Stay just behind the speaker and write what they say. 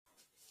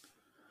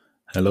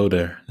Hello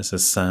there, this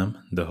is Sam,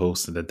 the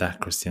host of the That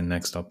Christian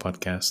Next Up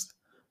podcast.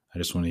 I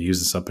just want to use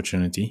this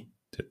opportunity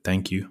to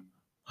thank you,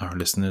 our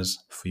listeners,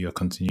 for your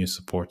continued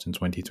support in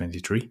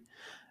 2023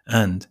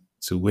 and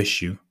to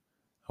wish you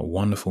a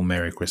wonderful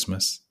Merry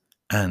Christmas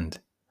and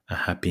a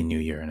Happy New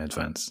Year in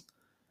advance.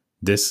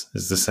 This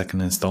is the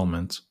second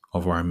installment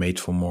of our Made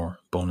for More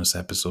bonus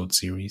episode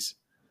series.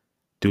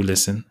 Do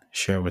listen,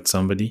 share with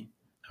somebody,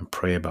 and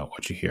pray about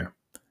what you hear.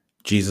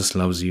 Jesus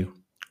loves you.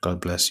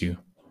 God bless you.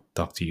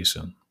 Talk to you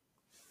soon.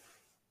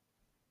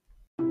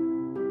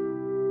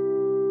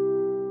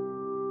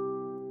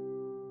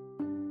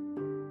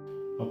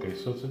 Okay,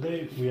 so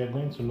today we are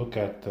going to look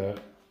at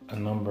a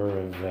number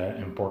of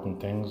important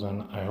things,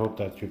 and I hope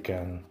that you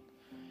can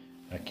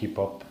keep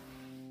up.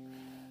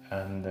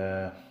 And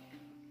the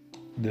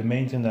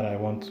main thing that I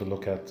want to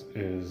look at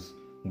is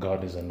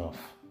God is enough.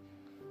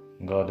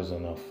 God is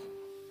enough.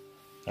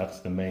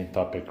 That's the main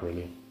topic,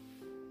 really.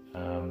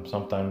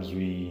 Sometimes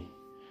we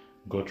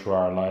go through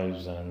our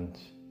lives and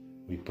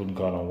we put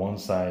God on one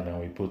side and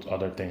we put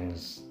other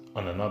things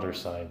on another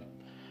side.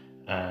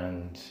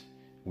 And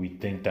we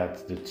think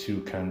that the two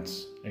can't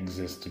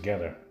exist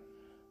together.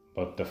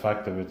 But the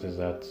fact of it is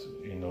that,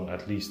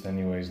 at least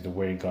anyways, the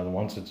way God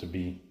wants it to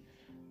be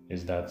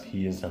is that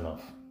He is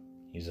enough.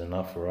 He's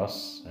enough for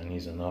us and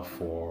He's enough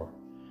for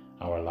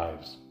our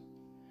lives.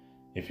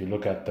 If you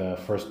look at the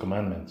first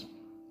commandment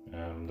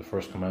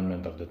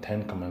of the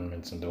 10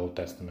 commandments in the Old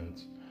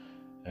Testament,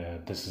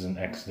 this is in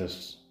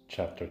Exodus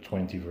chapter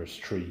 20, verse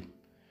 3.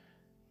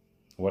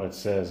 What it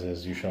says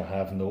is, "You shall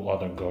have no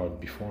other God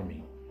before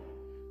me."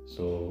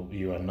 So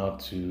you are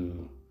not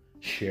to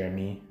share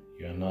me.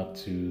 You are not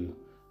to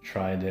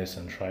try this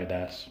and try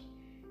that.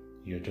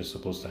 You're just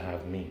supposed to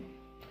have me.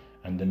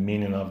 And the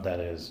meaning of that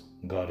is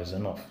God is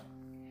enough.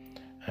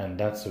 And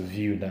that's a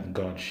view that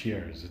God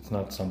shares. It's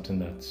not something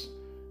that,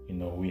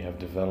 we have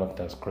developed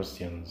as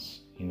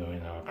Christians, in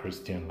our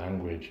Christian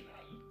language,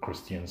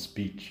 Christian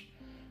speech.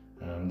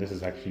 This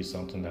is actually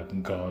something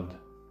that God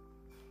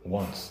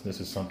wants.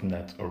 This is something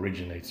that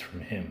originates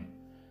from Him,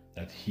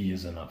 that He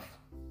is enough.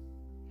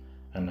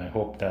 And I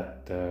hope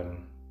that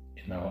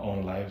in our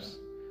own lives,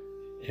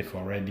 if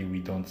already we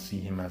don't see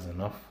Him as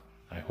enough,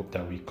 I hope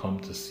that we come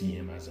to see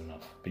Him as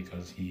enough,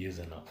 because He is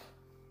enough.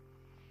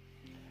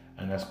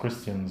 And as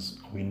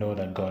Christians, we know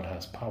that God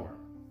has power.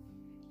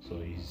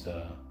 So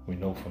we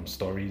know from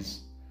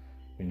stories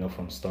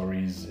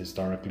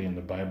historically in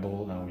the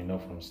Bible, and we know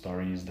from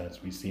stories that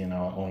we see in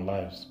our own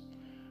lives.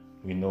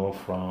 We know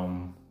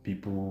from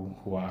people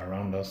who are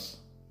around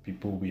us,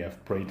 people we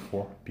have prayed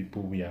for,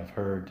 people we have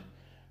heard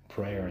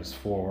prayers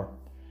for.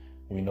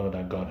 We know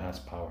that God has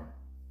power.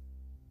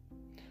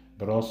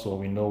 But also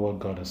we know what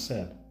God has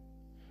said.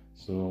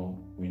 So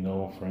we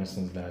know, for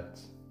instance,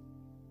 that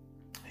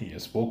He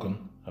has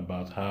spoken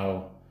about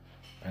how,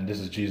 and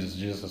this is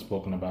Jesus has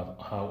spoken about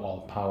how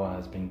all power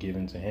has been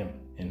given to Him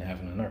in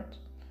heaven and earth.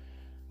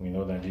 We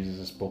know that Jesus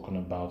has spoken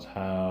about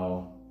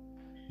how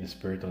the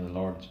Spirit of the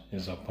Lord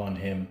is upon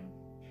Him,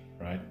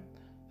 right?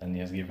 And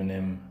He has given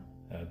Him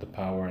the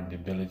power and the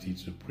ability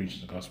to preach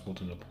the gospel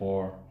to the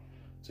poor,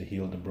 to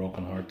heal the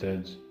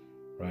brokenhearted,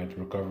 right?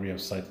 Recovery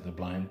of sight to the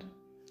blind.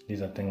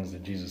 These are things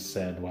that Jesus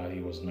said while He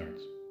was on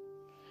earth.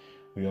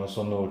 We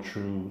also know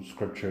through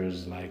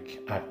scriptures like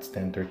Acts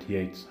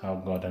 10:38 how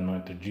God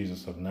anointed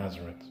Jesus of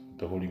Nazareth with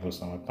the Holy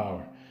Ghost and with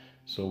power.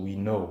 So we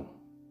know,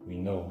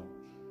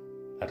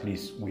 at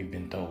least we've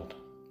been told,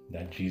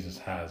 that Jesus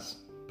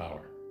has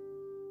power,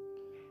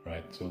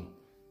 right? So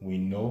we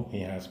know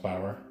He has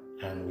power,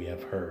 and we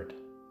have heard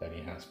that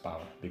He has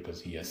power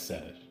because He has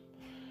said it.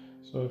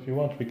 So if you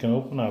want, we can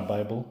open our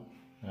Bible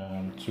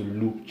to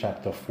Luke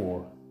chapter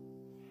 4.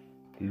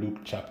 Luke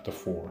chapter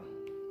 4.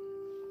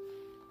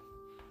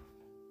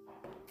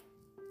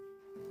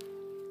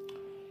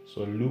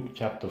 So Luke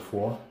chapter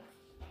 4.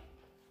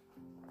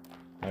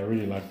 I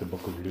really like the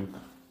book of Luke,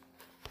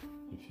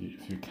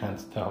 if you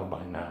can't tell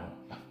by now.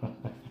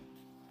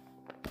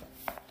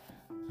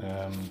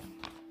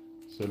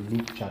 So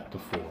Luke chapter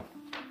 4.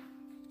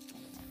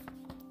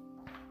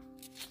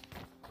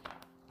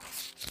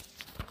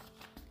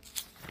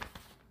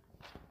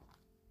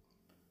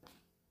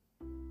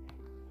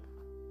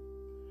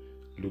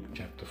 Luke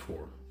chapter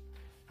 4.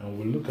 And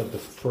we'll look at the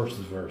first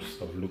verse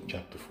of Luke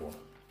chapter 4.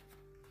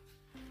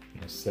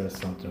 It says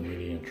something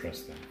really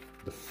interesting.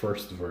 The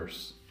first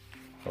verse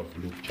of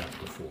Luke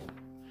chapter 4.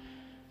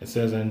 It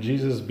says, "And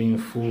Jesus, being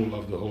full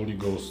of the Holy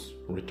Ghost,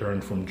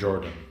 returned from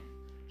Jordan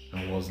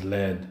and was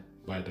led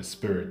by the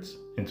Spirit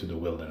into the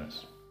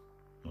wilderness."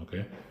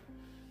 Okay?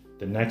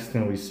 The next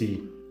thing we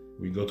see,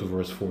 we go to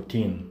verse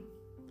 14.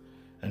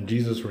 "And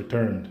Jesus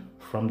returned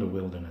from the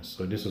wilderness."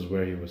 So this is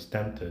where He was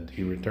tempted.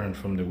 He returned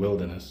from the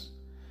wilderness,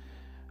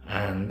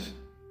 and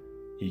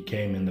He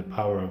came in the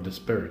power of the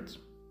Spirit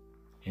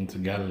into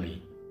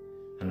Galilee,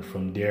 and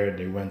from there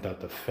they went out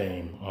the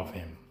fame of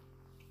Him.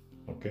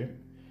 Okay?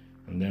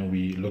 And then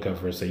we look at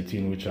verse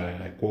 18, which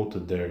I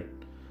quoted there.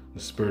 "The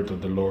Spirit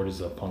of the Lord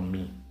is upon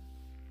me."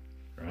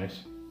 Right?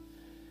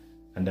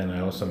 And then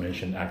I also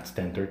mentioned Acts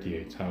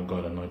 10:38, how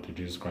God anointed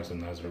Jesus Christ of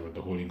Nazareth with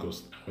the Holy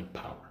Ghost and with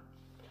power.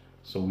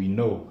 So we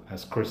know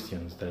as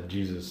Christians that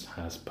Jesus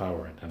has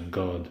power, and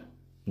God,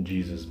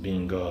 Jesus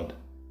being God,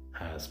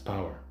 has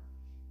power.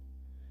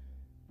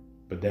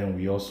 But then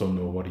we also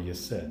know what he has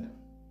said.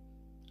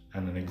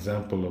 And an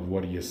example of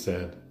what he has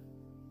said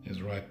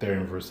is right there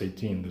in verse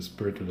 18, the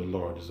Spirit of the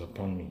Lord is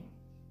upon me.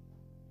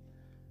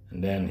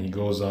 And then he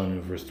goes on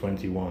in verse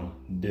 21,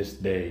 this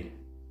day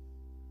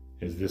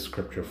is this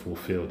scripture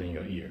fulfilled in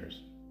your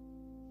ears.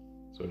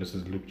 So this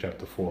is Luke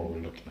chapter 4 we're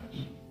looking at.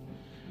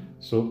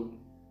 So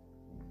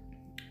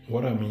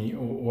what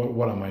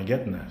am I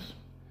getting at?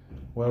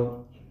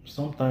 Well,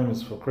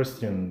 sometimes for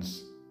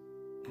Christians,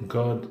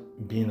 God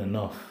being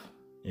enough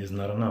is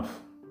not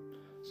enough.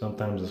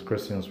 Sometimes as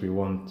Christians we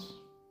want,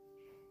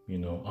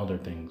 other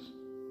things.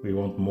 We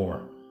want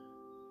more.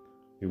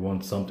 We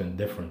want something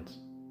different,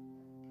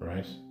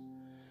 right?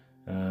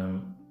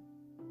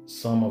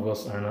 Some of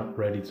us are not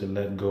ready to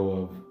let go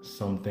of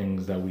some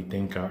things that we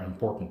think are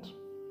important.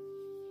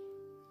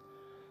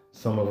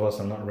 Some of us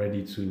are not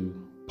ready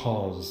to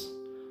pause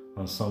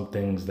on some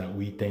things that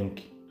we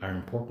think are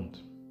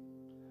important.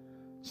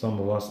 Some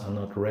of us are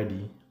not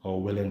ready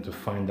or willing to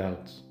find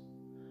out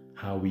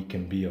how we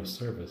can be of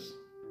service.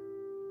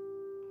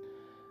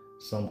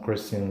 Some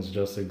Christians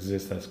just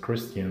exist as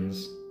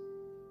Christians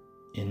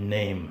in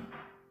name,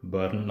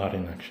 but not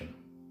in action.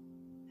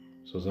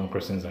 So some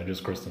Christians are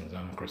just Christians,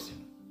 I'm a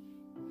Christian,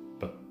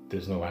 but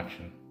there's no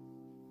action,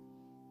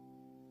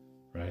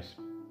 right?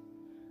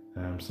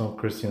 Some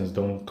Christians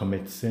don't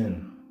commit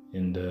sin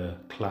in the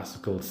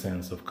classical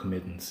sense of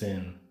committing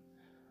sin,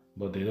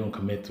 but they don't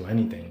commit to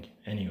anything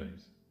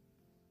anyways.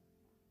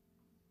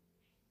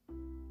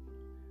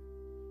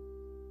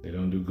 They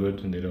don't do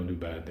good and they don't do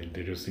bad,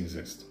 they just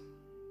exist.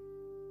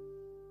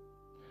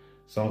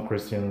 Some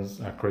Christians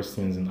are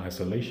Christians in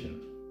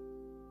isolation,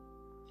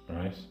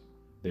 right?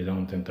 They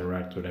don't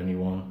interact with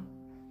anyone.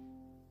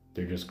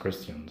 They're just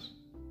Christians.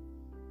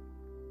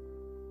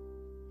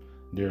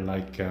 They're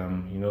like,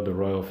 the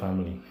royal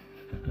family.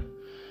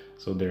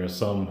 So there are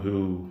some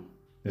who,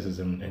 this is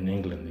in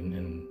England,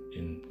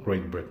 in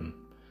Great Britain,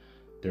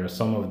 there are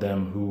some of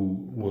them who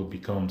will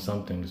become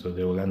something, so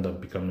they will end up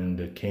becoming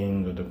the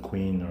king or the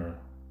queen or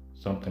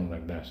something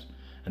like that.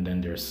 And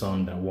then there's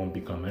some that won't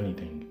become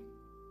anything.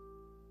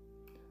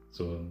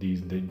 So they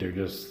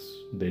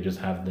just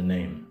have the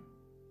name.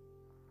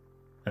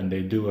 And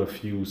they do a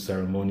few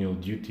ceremonial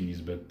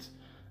duties, but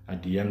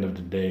at the end of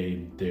the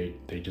day,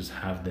 they just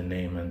have the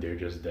name and they're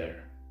just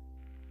there.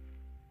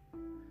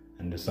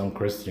 And there's some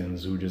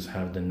Christians who just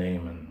have the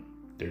name and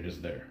they're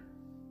just there.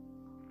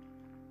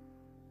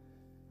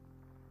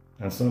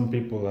 And some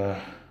people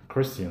are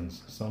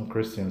Christians. Some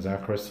Christians are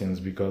Christians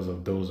because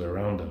of those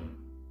around them.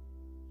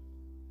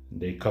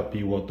 They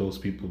copy what those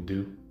people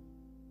do,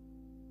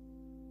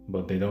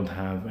 but they don't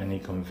have any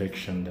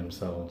conviction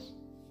themselves.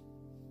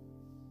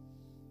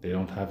 They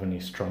don't have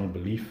any strong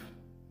belief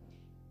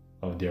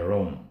of their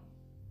own.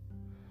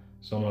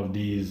 Some of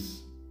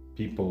these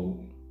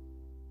people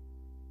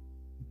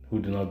who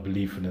do not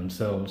believe for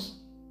themselves,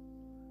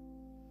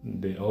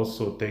 they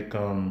also take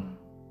on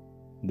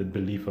the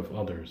belief of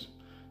others.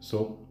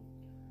 So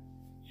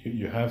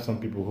you have some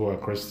people who are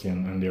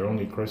Christian and they're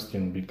only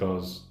Christian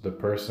because the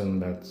person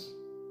that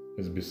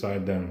is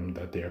beside them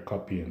that they are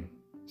copying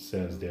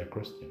says they are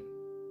Christian.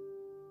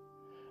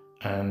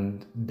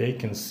 And they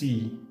can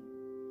see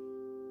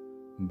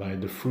by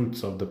the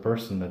fruits of the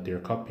person that they're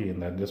copying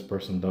that this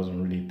person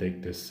doesn't really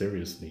take this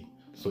seriously.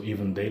 So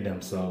even they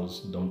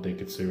themselves don't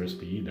take it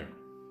seriously either.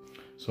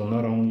 So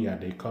not only are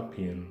they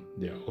copying,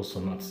 they're also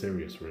not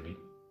serious really.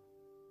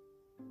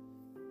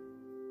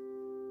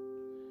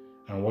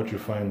 And what you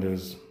find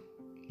is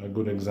a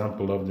good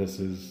example of this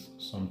is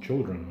some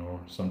children or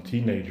some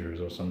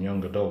teenagers or some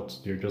young adults.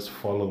 They're just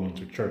following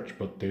to church,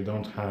 but they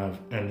don't have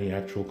any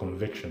actual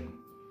conviction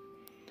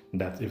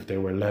that if they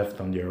were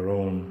left on their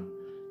own,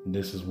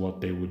 this is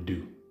what they would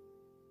do.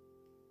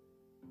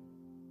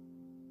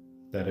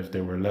 That if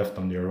they were left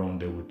on their own,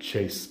 they would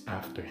chase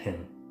after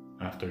him,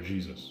 after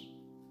Jesus.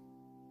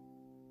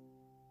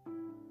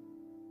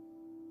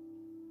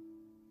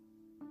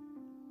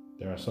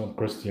 There are some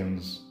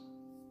Christians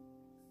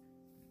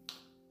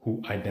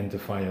who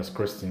identify as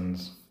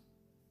Christians,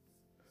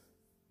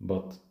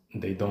 but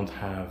they don't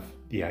have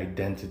the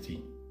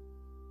identity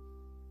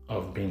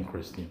of being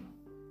Christian.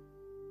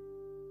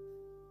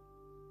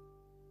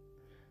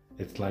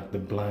 It's like the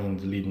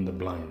blind leading the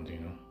blind,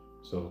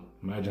 So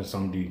imagine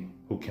somebody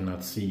who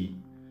cannot see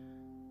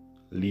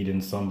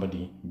leading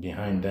somebody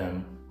behind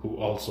them who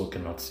also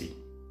cannot see.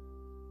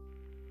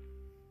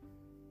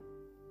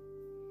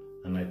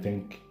 And I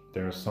think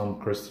there are some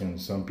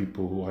Christians, some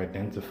people who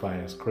identify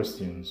as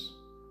Christians,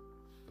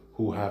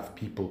 who have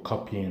people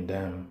copying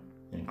them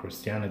in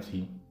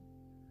Christianity,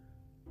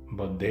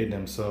 but they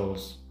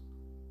themselves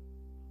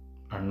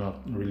are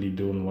not really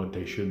doing what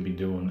they should be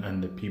doing,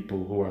 and the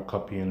people who are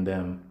copying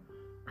them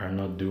are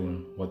not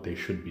doing what they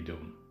should be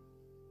doing.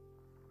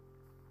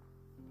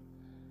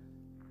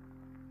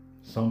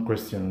 Some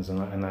Christians,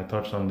 and I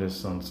touched on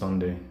this on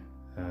Sunday,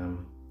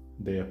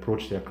 they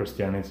approach their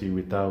Christianity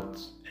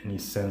without any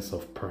sense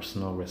of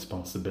personal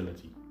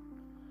responsibility.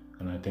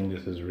 And I think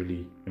this is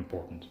really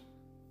important.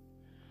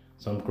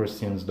 Some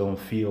Christians don't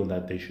feel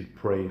that they should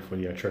pray for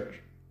their church.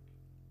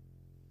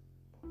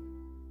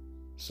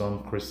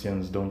 Some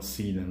Christians don't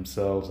see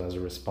themselves as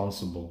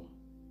responsible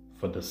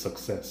for the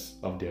success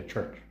of their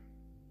church.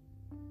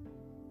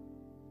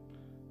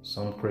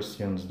 Some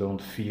Christians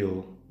don't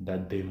feel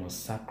that they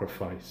must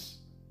sacrifice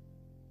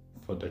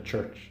for the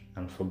church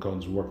and for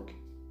God's work.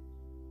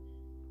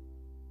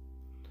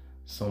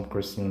 Some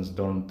Christians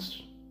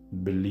don't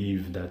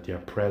believe that their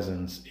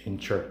presence in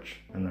church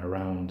and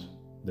around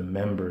the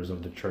members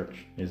of the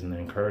church is an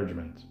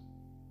encouragement.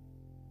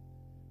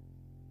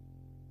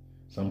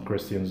 Some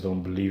Christians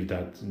don't believe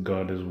that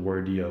God is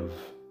worthy of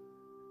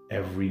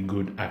every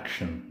good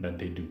action that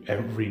they do,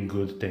 every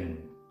good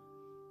thing.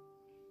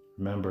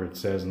 Remember, it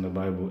says in the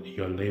Bible,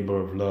 your labor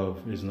of love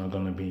is not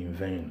going to be in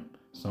vain.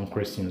 Some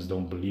Christians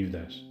don't believe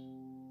that.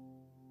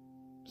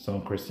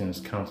 Some Christians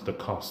count the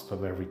cost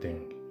of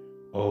everything.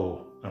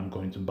 Oh, I'm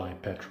going to buy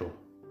petrol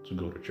to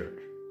go to church.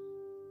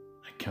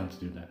 I can't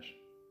do that.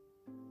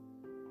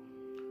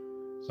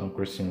 Some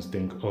Christians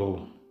think,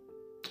 oh,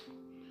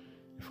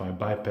 if I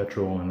buy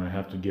petrol and I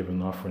have to give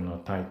an offering or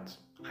tithe,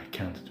 I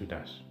can't do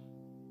that.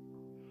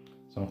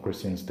 Some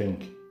Christians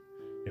think,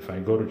 if I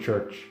go to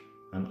church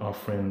and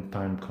offering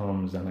time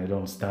comes and I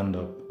don't stand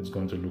up, it's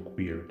going to look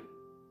weird.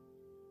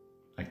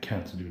 I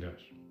can't do that.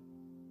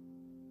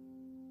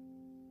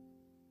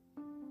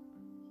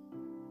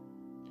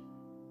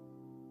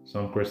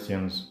 Some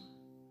Christians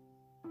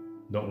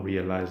don't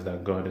realize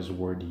that God is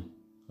worthy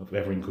of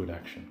every good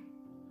action,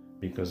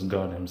 because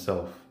God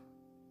Himself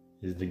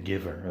is the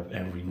giver of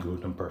every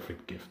good and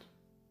perfect gift.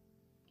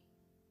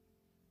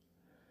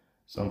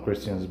 Some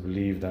Christians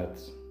believe that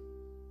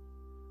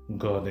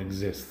God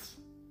exists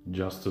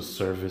just to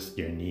service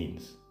their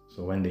needs.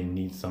 So when they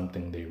need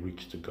something, they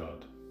reach to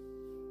God.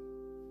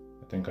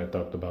 I think I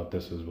talked about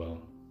this as well.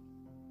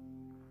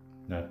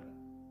 That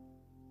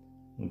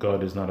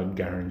God is not a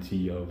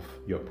guarantee of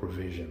your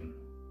provision.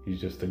 He's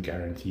just a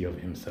guarantee of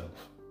Himself.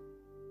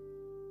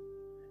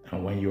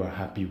 And when you are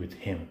happy with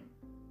Him,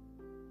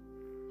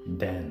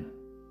 then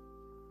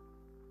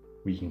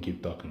we can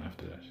keep talking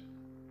after that.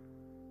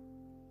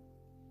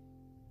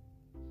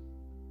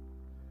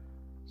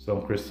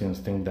 Some Christians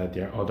think that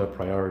their other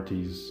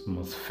priorities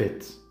must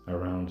fit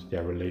around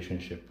their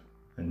relationship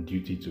and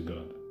duty to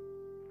God.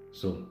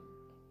 So,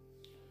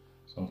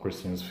 some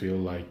Christians feel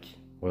like,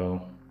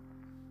 well,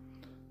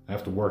 I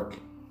have to work.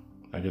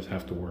 I just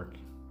have to work.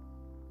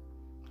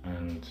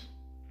 And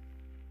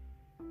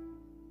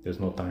there's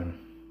no time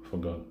for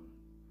God.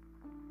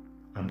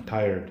 I'm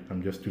tired.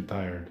 I'm just too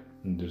tired.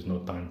 And there's no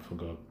time for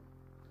God.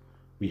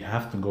 We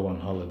have to go on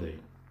holiday.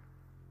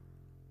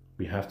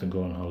 We have to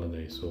go on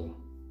holiday. So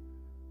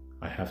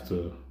I have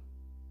to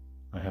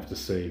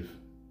save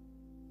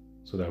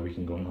so that we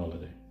can go on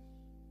holiday.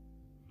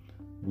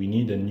 We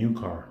need a new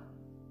car.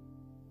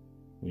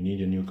 We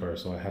need a new car,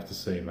 so I have to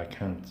save. I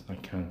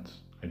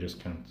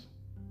just can't.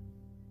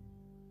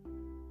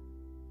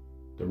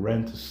 The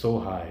rent is so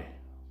high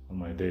on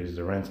my days.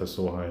 The rents are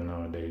so high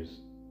nowadays.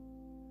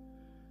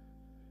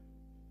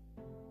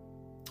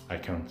 I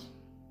can't.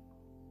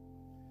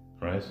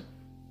 Right?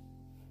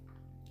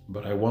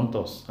 But I want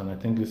us, and I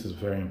think this is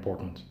very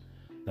important,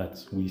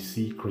 that we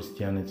see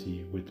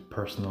Christianity with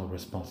personal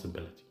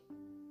responsibility.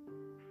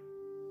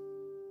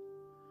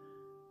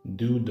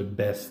 Do the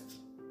best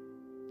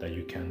that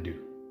you can do.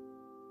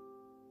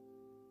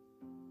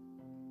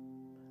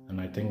 And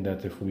I think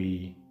that if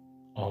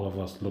all of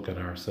us look at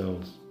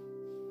ourselves,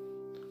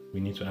 we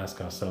need to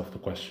ask ourselves the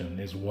question,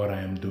 is what I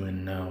am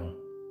doing now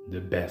the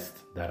best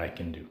that I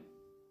can do?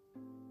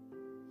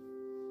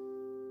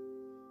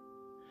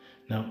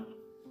 Now,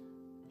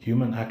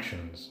 human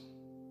actions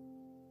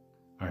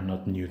are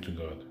not new to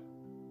God.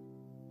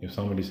 If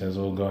somebody says,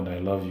 oh God, I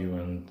love you,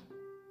 and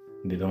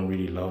they don't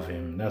really love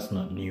Him, that's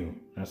not new.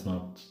 That's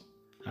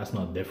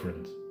not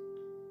different.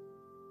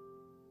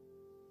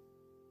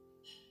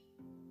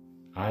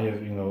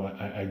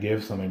 I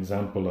gave some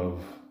example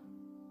of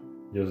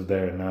just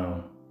there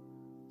now,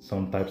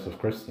 some types of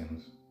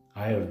Christians.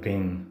 I have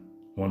been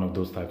one of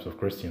those types of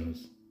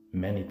Christians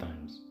many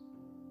times.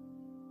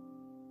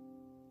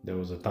 There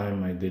was a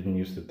time I didn't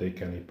used to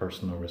take any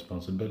personal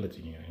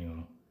responsibility,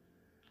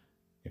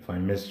 If I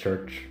missed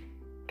church,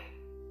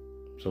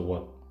 so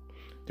what?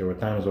 There were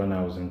times when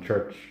I was in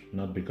church,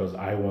 not because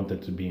I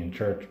wanted to be in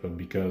church, but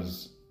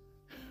because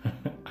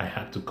I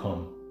had to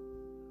come.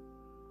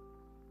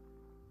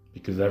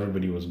 Because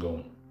everybody was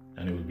going,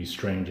 and it would be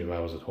strange if I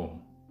was at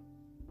home.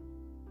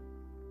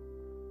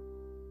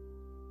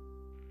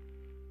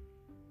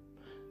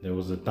 There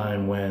was a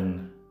time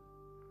when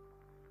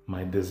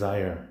my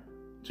desire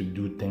to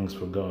do things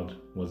for God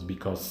was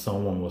because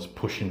someone was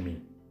pushing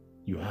me.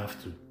 You have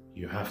to,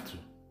 you have to,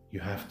 you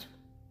have to.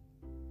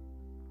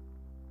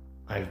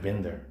 I've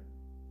been there.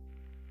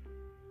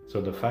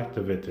 So the fact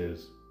of it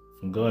is,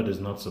 God is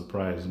not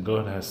surprised.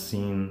 God has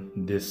seen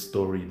this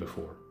story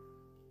before.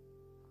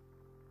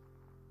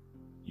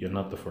 You're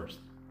not the first.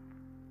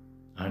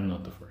 I'm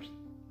not the first.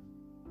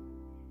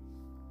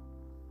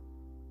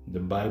 The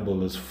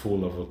Bible is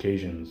full of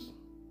occasions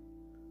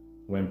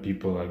when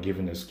people are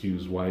given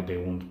excuse why they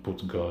won't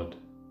put God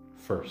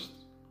first,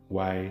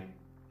 why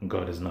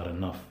God is not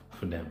enough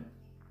for them.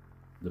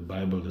 The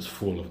Bible is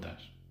full of that.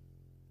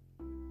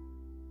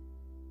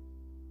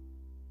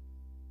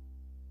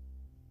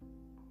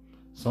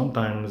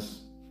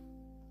 Sometimes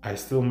I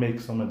still make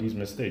some of these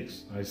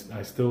mistakes.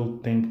 I still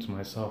think to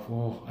myself,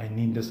 oh, I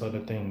need this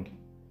other thing.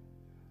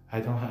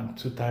 I'm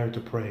too tired to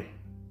pray.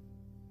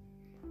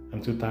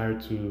 I'm too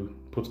tired to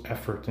put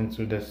effort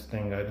into this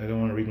thing. I don't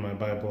want to read my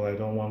Bible. I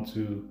don't want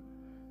to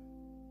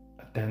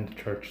attend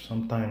church.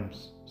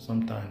 Sometimes.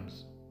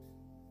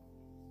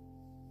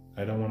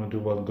 I don't want to do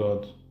what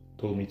God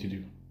told me to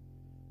do.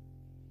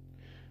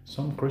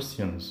 Some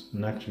Christians,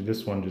 and actually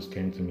this one just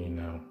came to me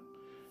now,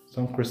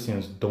 some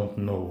Christians don't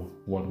know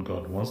what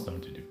God wants them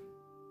to do.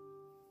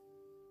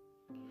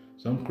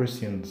 Some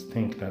Christians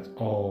think that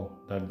all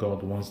that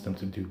God wants them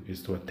to do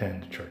is to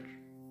attend church.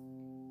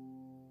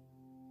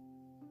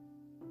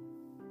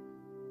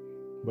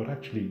 But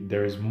actually,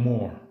 there is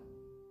more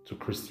to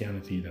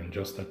Christianity than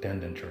just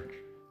attending church.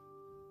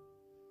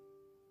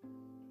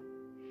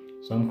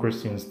 Some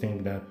Christians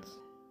think that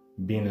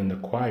being in the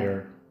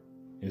choir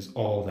is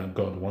all that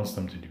God wants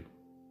them to do.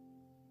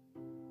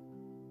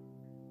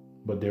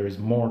 But there is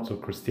more to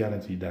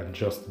Christianity than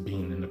just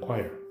being in the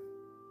choir.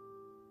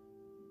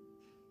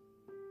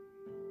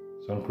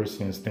 Some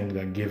Christians think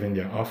that giving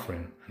their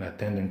offering and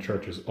attending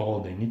church is all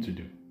they need to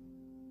do.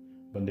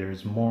 But there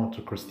is more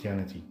to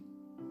Christianity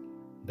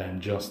than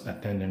just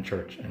attending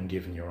church and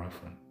giving your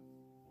offering.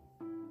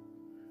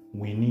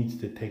 We need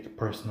to take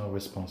personal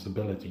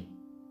responsibility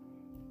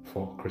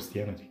for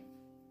Christianity.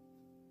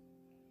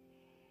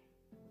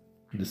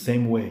 The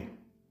same way,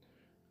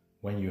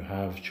 when you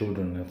have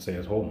children, let's say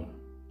at home,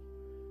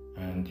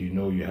 and you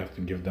know you have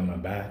to give them a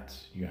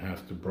bath, you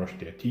have to brush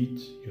their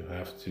teeth, you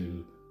have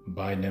to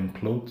buy them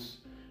clothes,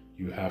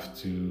 you have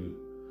to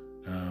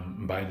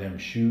buy them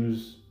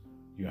shoes,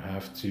 you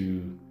have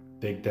to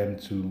take them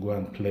to go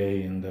and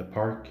play in the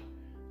park,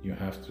 you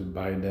have to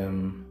buy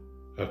them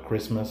a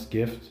Christmas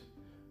gift,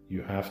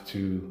 you have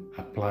to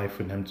apply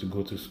for them to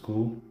go to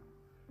school,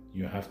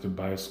 you have to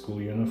buy a school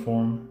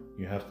uniform,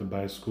 you have to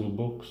buy school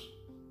books,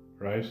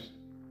 right?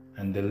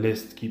 And the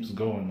list keeps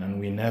going, and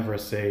we never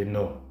say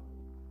no.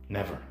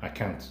 Never, I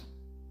can't.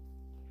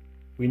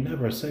 We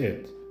never say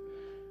it.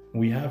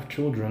 We have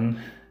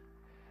children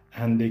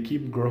and they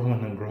keep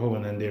growing and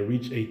growing, and they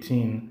reach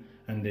 18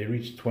 and they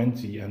reach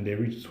 20 and they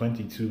reach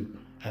 22,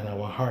 and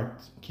our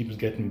heart keeps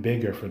getting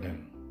bigger for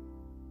them.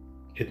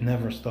 It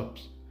never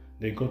stops.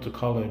 They go to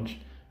college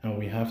and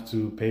we have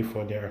to pay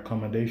for their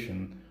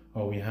accommodation,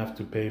 or we have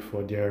to pay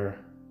for their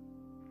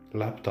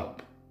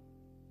laptop.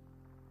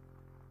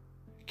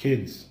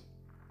 Kids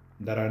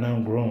that are now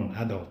grown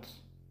adults,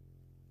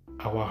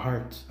 our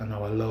heart and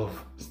our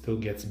love still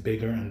gets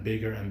bigger and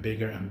bigger and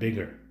bigger and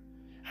bigger.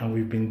 And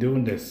we've been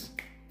doing this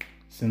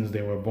since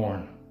they were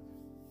born.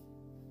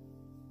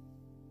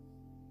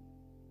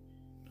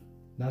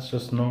 That's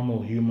just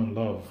normal human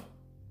love.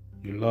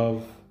 You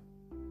love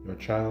your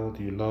child,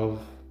 you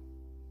love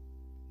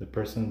the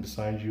person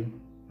beside you,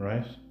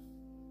 right?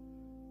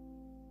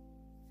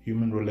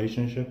 Human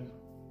relationship.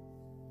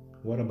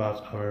 What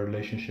about our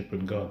relationship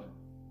with God?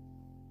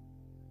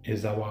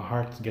 Is our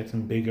heart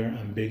getting bigger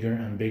and bigger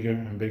and bigger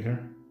and bigger?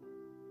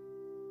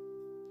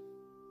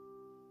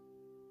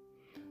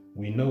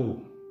 We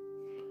know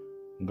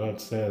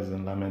God says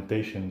in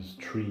Lamentations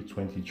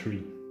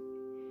 3:23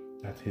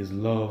 that His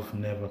love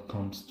never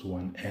comes to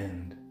an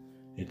end.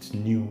 It's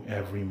new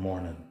every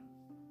morning.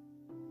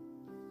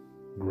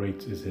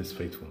 Great is His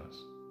faithfulness.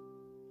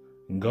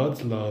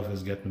 God's love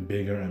is getting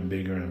bigger and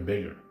bigger and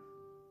bigger.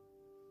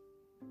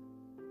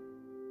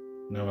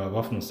 Now, I've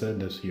often said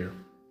this here.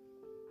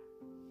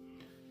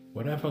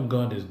 Whatever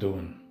God is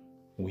doing,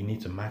 we need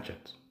to match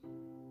it.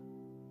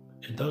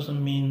 It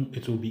doesn't mean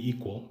it will be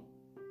equal,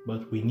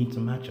 but we need to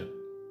match it.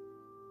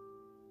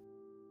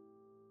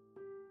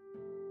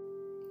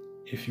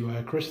 If you are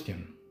a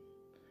Christian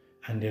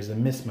and there's a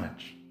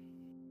mismatch,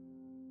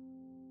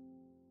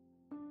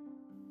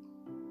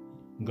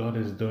 God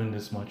is doing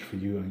this much for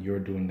you and you're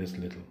doing this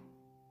little,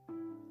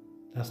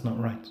 that's not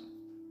right.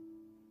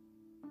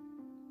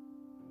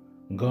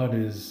 God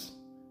is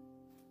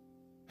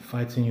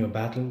fighting your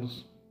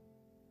battles.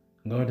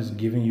 God is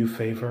giving you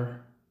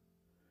favor.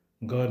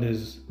 God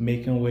is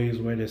making ways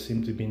where there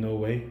seem to be no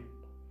way.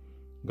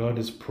 God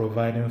is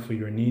providing for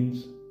your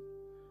needs.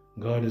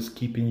 God is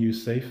keeping you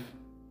safe.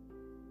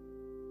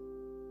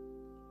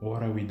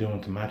 What are we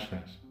doing to match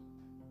that?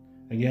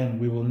 Again,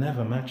 we will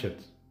never match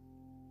it.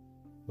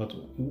 But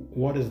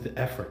what is the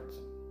effort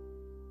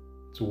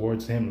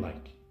towards Him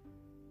like?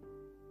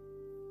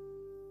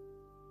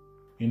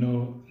 You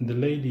know, the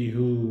lady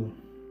who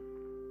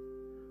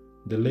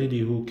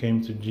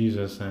came to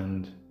Jesus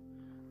and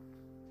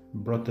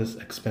brought this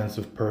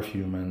expensive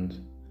perfume,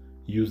 and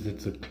used it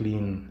to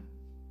clean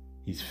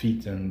his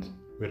feet, and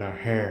with her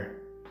hair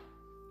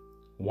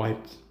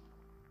wiped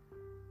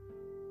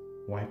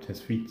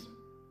his feet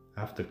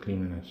after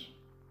cleaning it.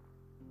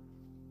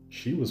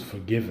 She was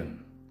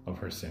forgiven of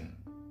her sin.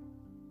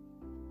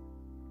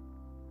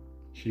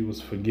 She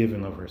was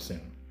forgiven of her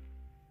sin.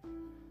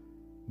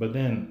 But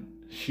then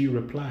she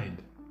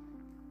replied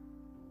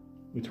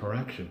with her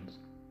actions.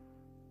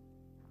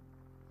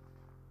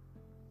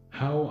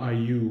 How are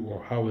you,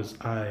 or how is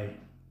I,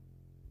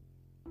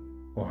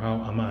 or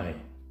how am I,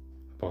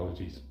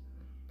 apologies,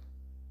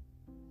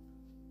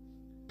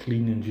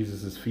 cleaning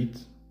Jesus' feet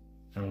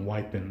and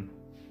wiping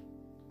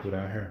with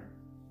our hair?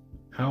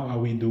 How are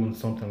we doing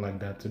something like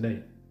that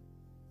today?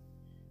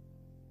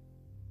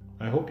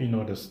 I hope you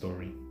know this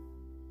story.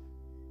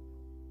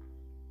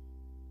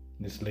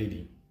 This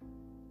lady,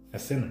 a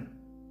sinner.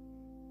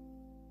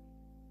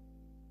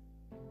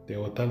 They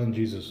were telling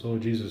Jesus, oh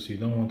Jesus, you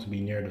don't want to be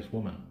near this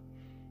woman.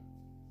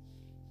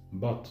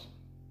 But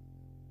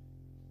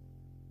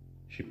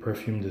she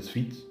perfumed his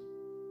feet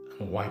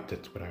and wiped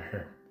it with her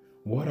hair.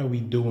 What are we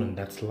doing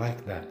that's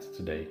like that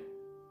today?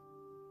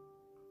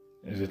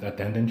 Is it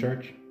attending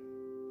church?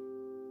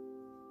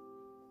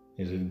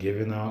 Is it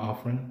giving our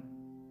offering?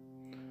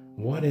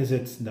 What is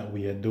it that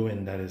we are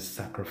doing that is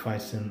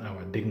sacrificing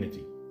our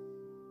dignity?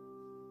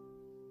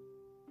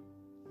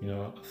 You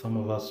know, some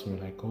of us were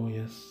like, oh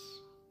yes,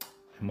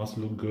 I must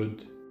look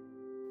good.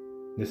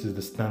 This is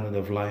the standard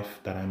of life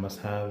that I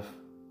must have.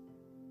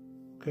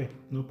 Okay,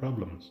 no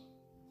problems.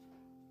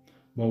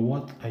 But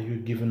what are you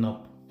giving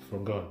up for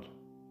God?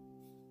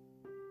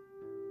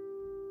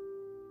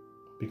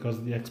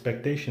 Because the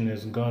expectation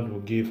is God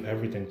will give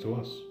everything to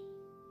us.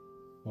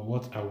 But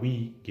what are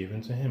we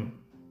giving to Him?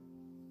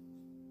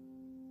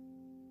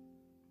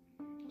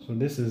 So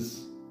this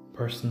is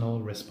personal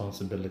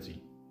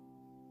responsibility.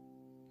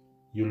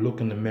 You look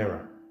in the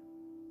mirror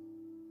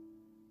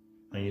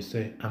and you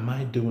say, am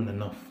I doing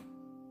enough?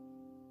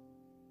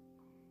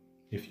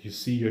 If you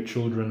see your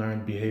children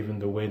aren't behaving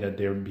the way that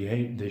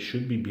they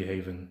should be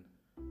behaving,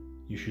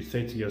 you should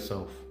say to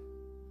yourself,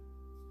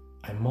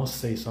 I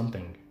must say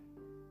something.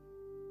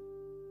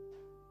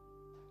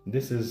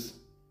 This is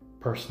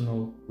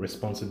personal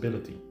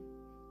responsibility.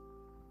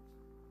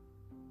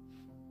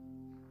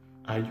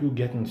 Are you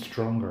getting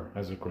stronger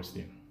as a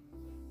Christian?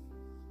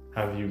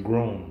 Have you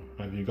grown?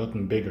 Have you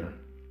gotten bigger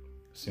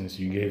since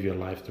you gave your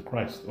life to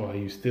Christ? Or are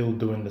you still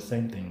doing the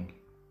same thing?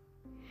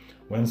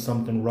 When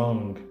something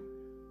wrong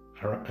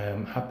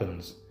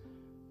happens,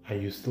 are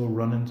you still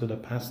running to the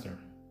pastor?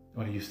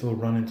 Or are you still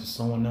running to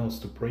someone else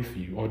to pray for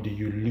you? Or do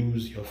you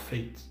lose your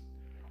faith?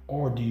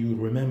 Or do you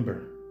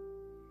remember,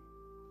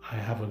 I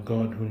have a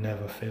God who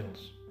never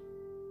fails?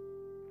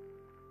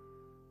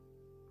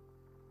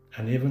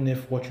 And even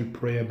if what you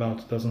pray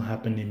about doesn't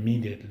happen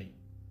immediately,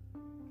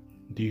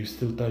 do you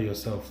still tell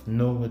yourself,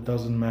 no, it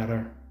doesn't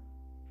matter.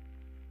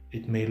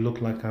 It may look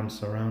like I'm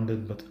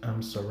surrounded, but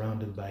I'm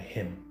surrounded by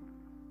Him.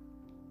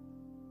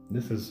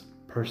 This is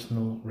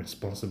personal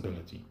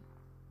responsibility.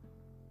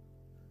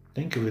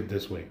 Think of it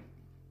this way.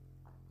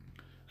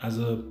 As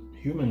a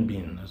human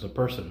being, as a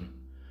person,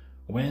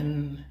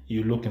 when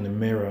you look in the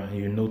mirror and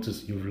you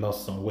notice you've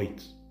lost some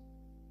weight,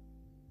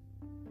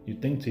 you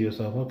think to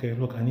yourself, okay,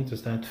 look, I need to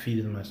start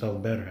feeding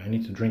myself better. I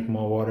need to drink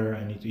more water.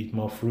 I need to eat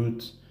more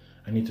fruits.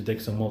 I need to take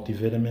some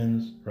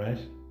multivitamins, right?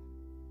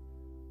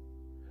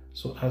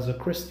 So as a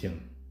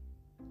Christian,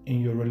 in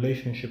your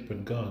relationship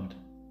with God,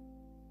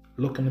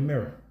 look in the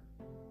mirror.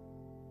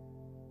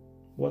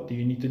 What do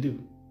you need to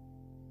do?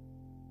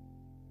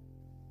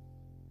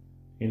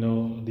 You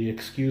know, the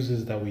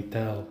excuses that we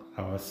tell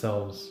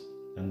ourselves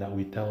and that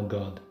we tell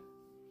God,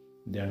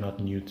 they're not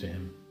new to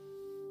Him.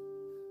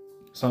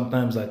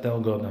 Sometimes I tell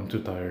God I'm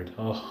too tired.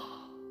 Oh,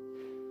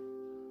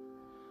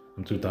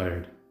 I'm too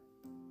tired.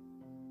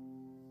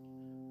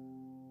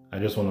 I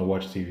just want to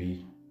watch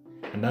TV.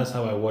 And that's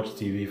how I watch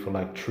TV for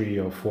like 3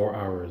 or 4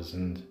 hours.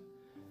 And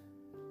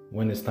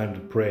when it's time to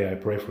pray, I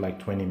pray for like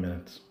 20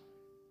 minutes.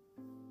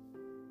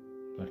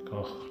 Like,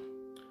 oh,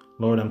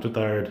 Lord, I'm too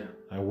tired.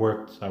 I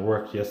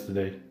worked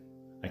yesterday.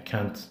 I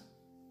can't.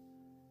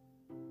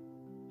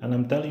 And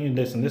I'm telling you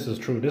this, and this is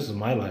true. This is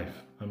my life.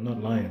 I'm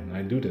not lying.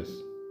 I do this.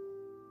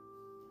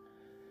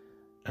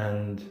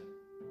 And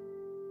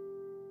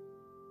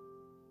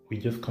we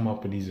just come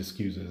up with these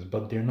excuses,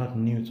 but they're not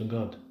new to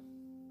God.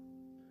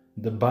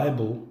 The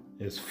Bible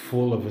is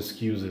full of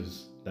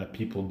excuses that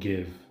people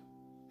give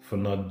for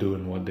not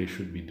doing what they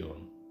should be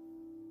doing.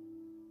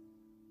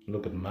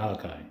 Look at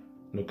Malachi.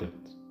 Look at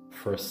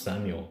 1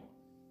 Samuel.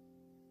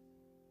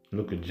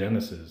 Look at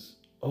Genesis.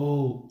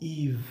 Oh,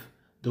 Eve,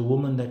 the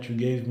woman that you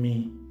gave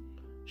me,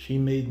 she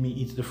made me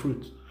eat the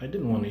fruit. I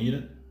didn't want to eat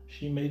it.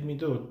 She made me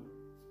do it.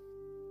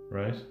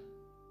 Right?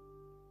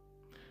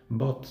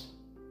 But,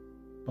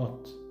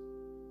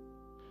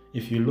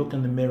 if you look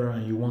in the mirror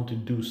and you want to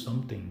do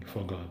something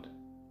for God,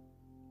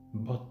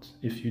 but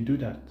if you do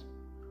that,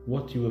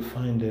 what you will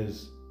find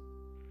is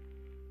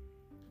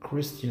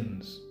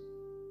Christians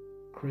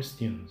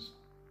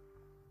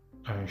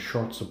are in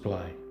short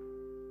supply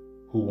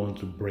who want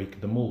to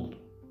break the mold.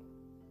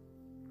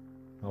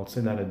 I'll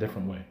say that a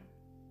different way.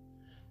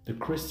 The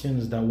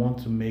Christians that want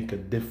to make a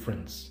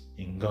difference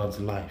in God's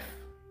life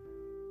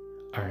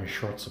are in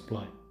short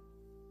supply.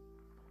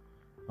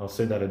 I'll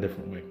say that a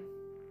different way.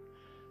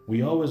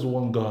 We always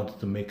want God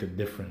to make a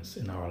difference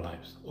in our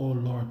lives. Oh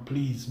Lord,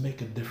 please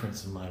make a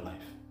difference in my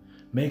life.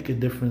 Make a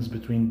difference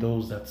between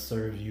those that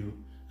serve you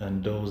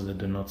and those that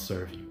do not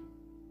serve you.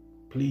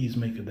 Please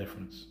make a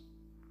difference.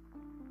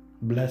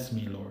 Bless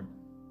me, Lord.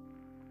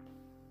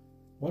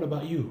 What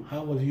about you?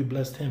 How have you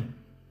blessed him?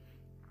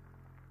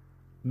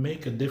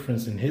 Make a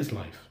difference in his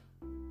life.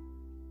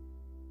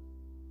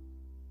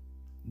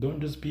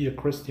 Don't just be a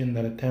Christian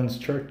that attends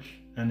church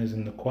and is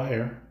in the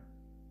choir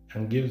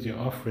and gives your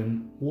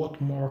offering.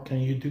 What more can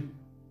you do?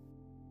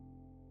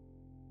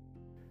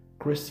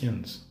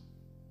 Christians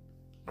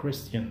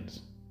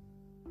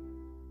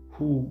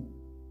who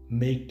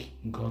make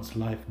God's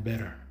life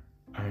better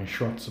are in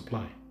short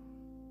supply.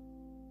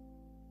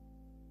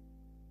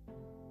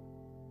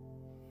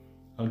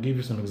 I'll give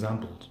you some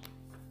examples.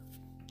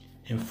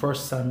 In 1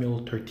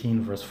 Samuel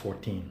 13 verse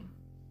 14.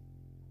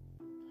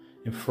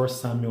 In 1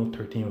 Samuel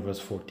 13 verse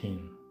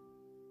 14,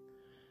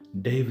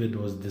 David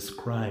was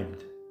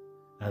described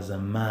as a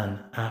man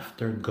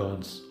after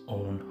God's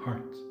own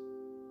heart.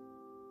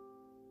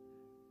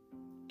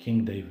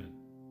 King David,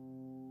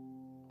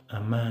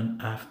 a man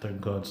after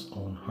God's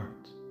own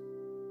heart.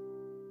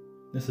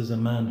 This is a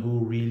man who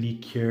really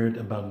cared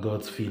about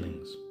God's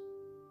feelings.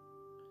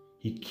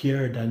 He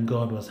cared that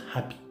God was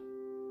happy.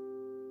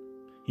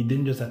 He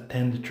didn't just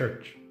attend the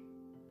church.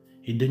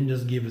 He didn't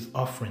just give his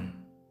offering.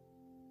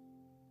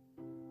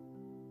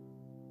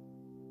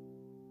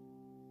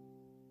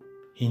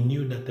 He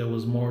knew that there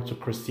was more to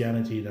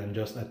Christianity than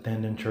just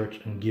attending church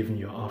and giving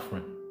your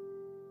offering.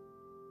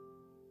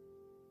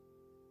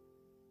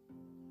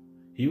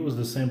 He was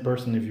the same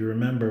person, if you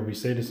remember, we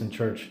say this in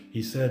church.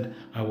 He said,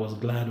 I was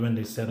glad when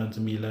they said unto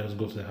me, let us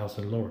go to the house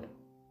of the Lord.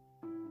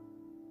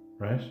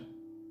 Right?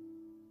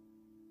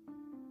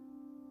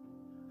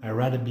 I'd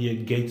rather be a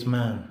gate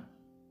man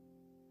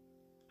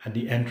at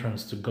the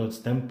entrance to God's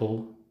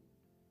temple.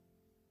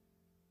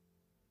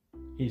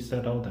 He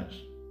said all that.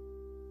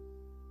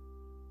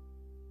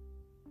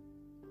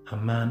 A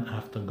man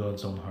after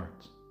God's own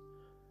heart.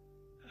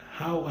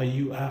 How are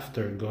you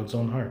after God's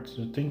own heart?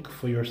 So think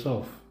for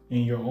yourself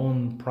in your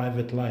own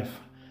private life.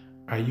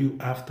 Are you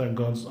after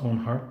God's own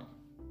heart?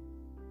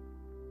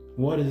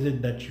 What is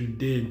it that you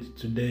did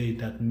today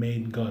that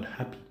made God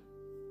happy?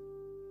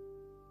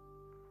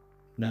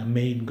 That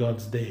made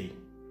God's day?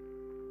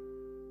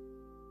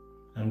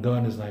 And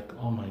God is like,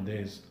 all my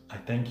days, I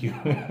thank you.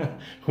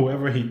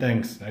 Whoever he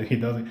thanks,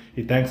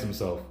 he thanks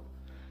himself.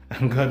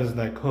 And God is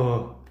like,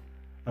 oh,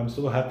 I'm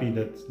so happy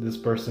that this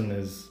person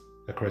is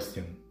a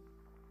Christian.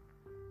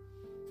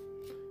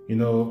 You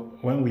know,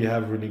 when we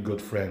have really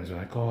good friends, we're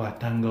like, oh, I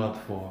thank God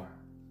for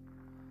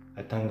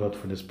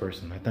this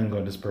person. I thank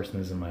God this person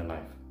is in my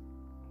life.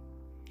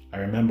 I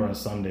remember on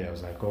Sunday, I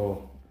was like,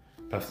 oh,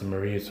 Pastor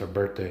Marie, it's her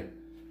birthday.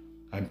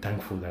 I'm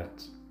thankful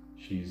that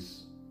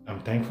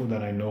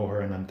I know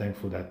her, and I'm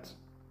thankful that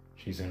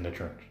she's in the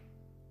church.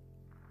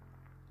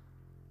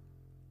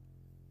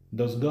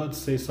 Does God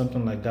say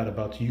something like that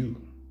about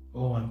you?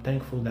 Oh, I'm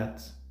thankful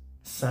that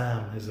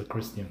Sam is a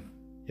Christian.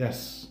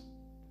 Yes,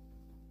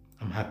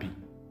 I'm happy.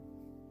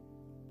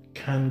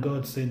 Can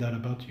God say that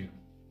about you?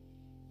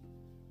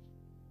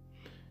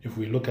 If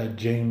we look at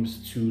James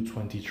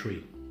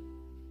 2:23,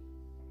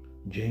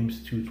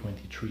 James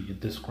 2:23, it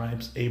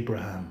describes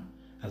Abraham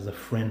as a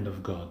friend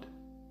of God.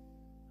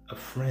 A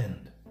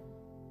friend.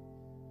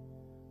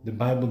 The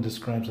Bible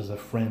describes as a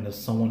friend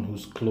as someone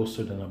who's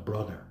closer than a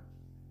brother.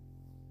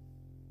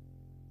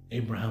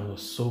 Abraham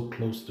was so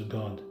close to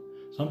God.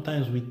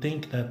 Sometimes we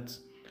think that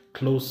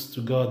close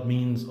to God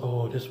means,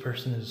 oh, this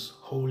person is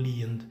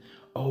holy and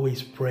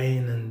always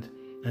praying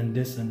and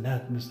this and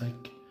that. And it's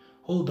like,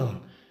 hold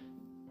on.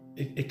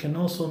 It can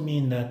also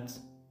mean that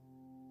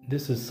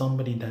this is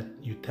somebody that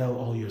you tell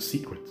all your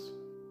secrets.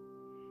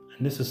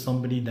 And this is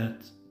somebody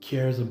that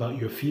cares about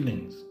your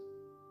feelings.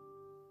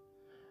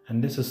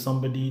 And this is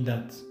somebody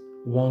that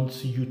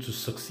wants you to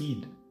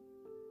succeed.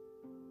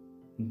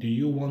 Do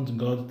you want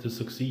God to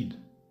succeed?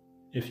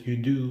 If you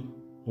do,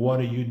 what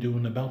are you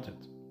doing about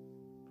it?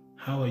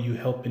 How are you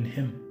helping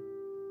him?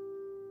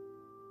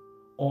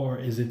 Or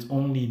is it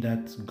only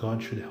that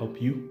God should help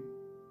you?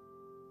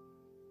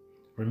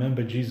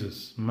 Remember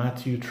Jesus,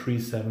 Matthew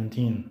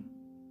 3:17.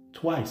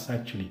 Twice,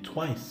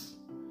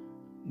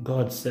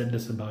 God said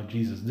this about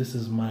Jesus. This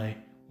is my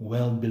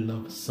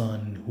well-beloved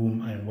Son, in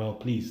whom I am well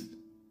pleased.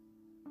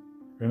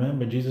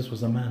 Remember, Jesus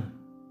was a man.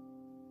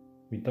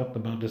 We talked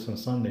about this on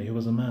Sunday. He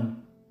was a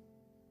man.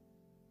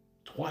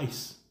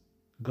 Twice,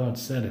 God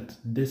said it.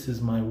 This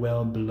is my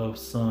well-beloved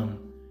Son,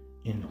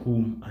 in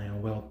whom I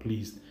am well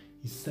pleased.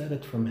 He said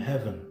it from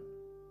heaven.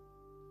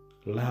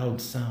 Loud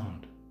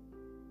sound.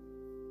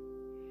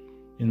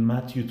 In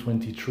Matthew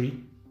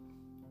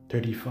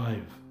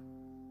 23:35,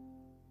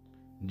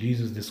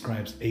 Jesus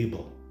describes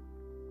Abel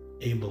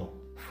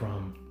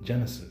from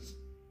Genesis.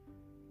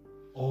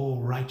 Oh,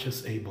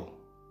 righteous Abel.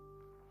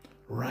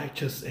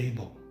 Righteous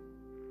Abel.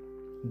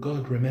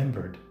 God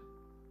remembered.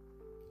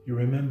 You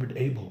remembered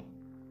Abel.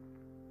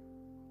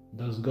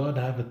 Does God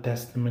have a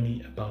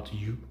testimony about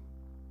you?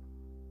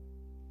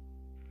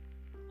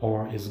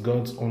 Or is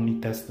God's only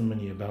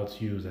testimony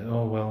about you that,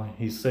 oh, well,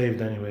 he's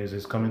saved anyways,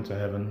 he's coming to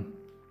heaven?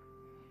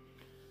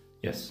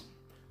 Yes.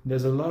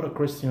 There's a lot of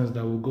Christians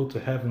that will go to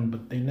heaven,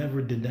 but they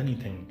never did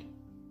anything.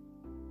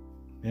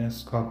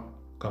 Yes, come.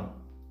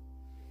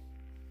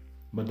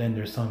 But then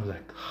there's some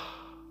like,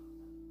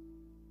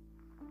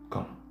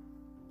 come,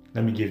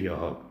 let me give you a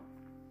hug.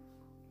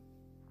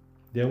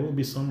 There will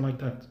be some like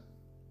that.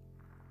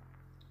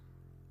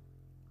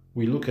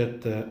 We look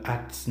at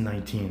Acts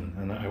 19,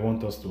 and I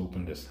want us to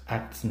open this.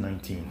 Acts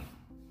 19.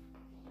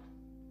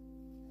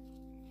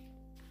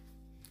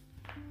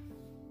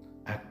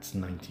 Acts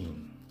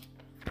 19.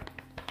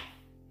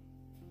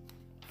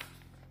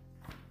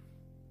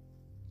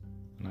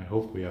 And I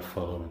hope we are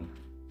following.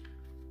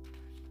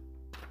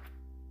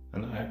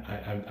 And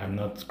I'm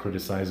not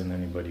criticizing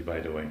anybody, by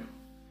the way.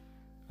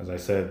 As I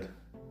said,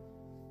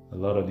 a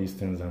lot of these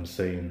things I'm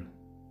saying,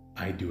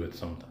 I do it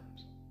sometimes.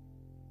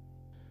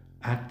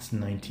 Acts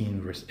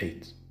 19 verse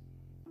 8.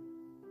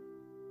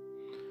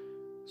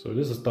 So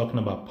this is talking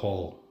about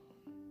Paul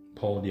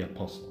the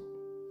apostle.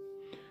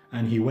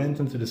 And he went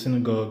into the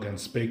synagogue and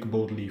spake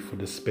boldly for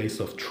the space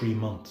of 3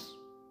 months.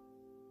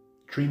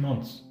 3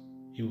 months.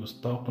 He was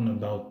talking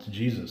about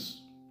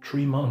Jesus.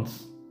 3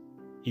 months.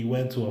 He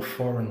went to a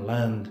foreign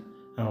land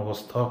and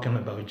was talking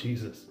about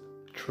Jesus.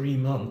 3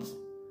 months.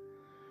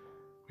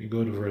 We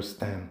go to verse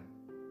 10.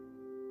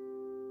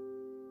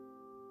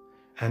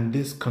 And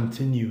this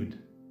continued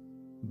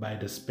by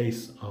the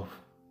space of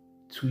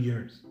 2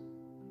 years.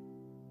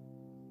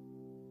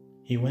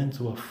 He went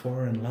to a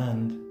foreign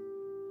land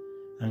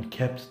and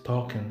kept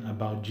talking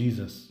about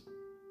Jesus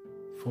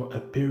for a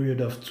period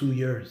of 2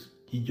 years.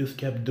 He just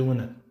kept doing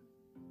it.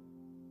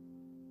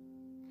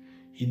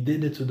 He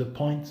did it to the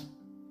point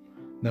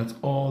that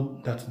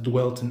all that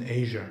dwelt in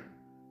Asia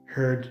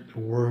heard the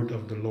word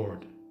of the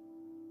Lord.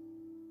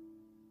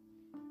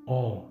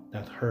 All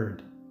that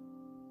heard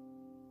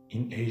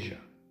in Asia.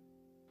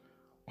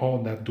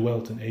 All that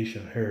dwelt in Asia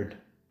heard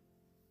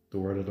the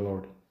word of the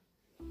Lord.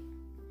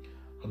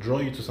 I'll draw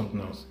you to something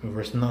else. In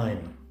verse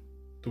 9,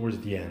 towards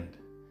the end,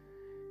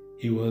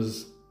 he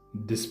was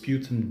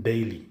disputing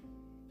daily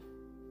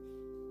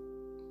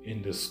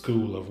in the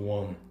school of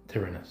one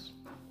Tyrannus.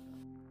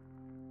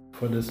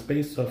 For the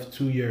space of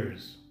 2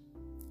 years,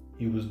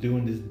 he was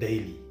doing this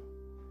daily.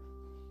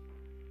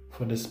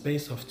 For the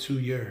space of 2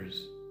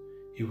 years,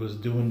 he was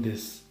doing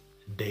this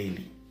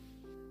daily.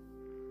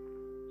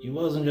 He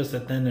wasn't just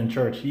attending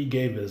church, he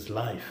gave his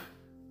life.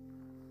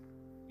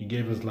 He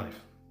gave his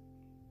life.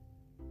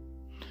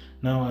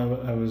 Now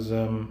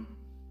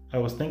I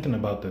was thinking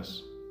about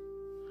this.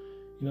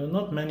 You know,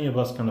 not many of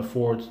us can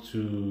afford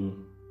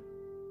to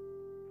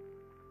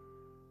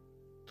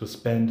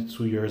spend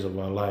 2 years of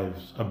our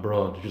lives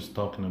abroad just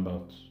talking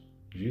about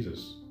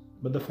Jesus.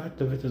 But the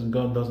fact of it is,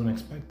 God doesn't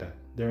expect that.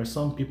 There are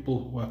some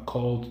people who are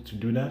called to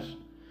do that,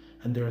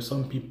 and there are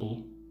some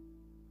people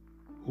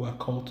who are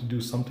called to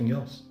do something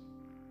else.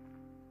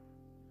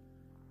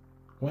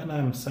 When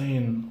I'm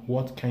saying,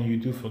 what can you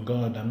do for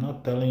God? I'm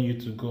not telling you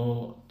to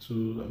go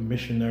to a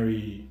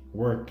missionary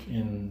work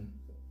in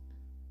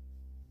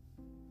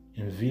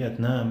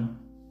Vietnam.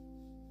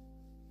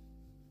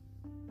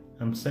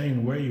 I'm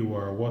saying where you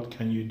are, what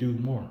can you do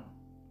more?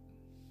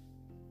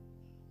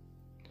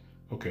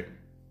 Okay,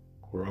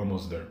 we're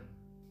almost there.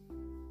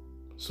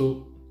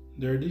 So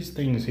there are these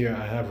things here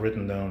I have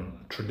written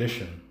down: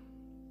 tradition,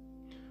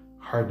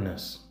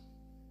 hardness,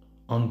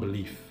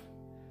 unbelief,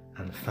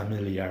 and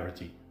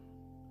familiarity.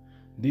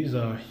 These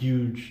are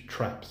huge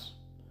traps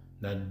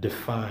that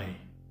defy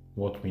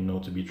what we know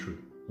to be true.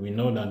 We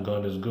know that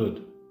God is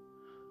good.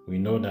 We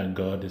know that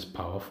God is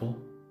powerful,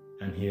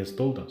 and He has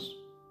told us.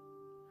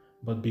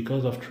 But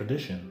because of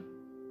tradition,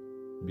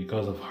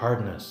 because of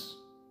hardness,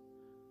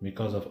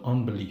 because of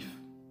unbelief,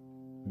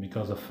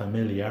 because of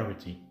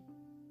familiarity,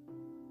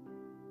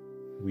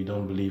 we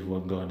don't believe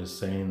what God is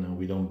saying, and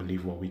we don't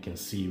believe what we can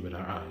see with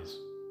our eyes.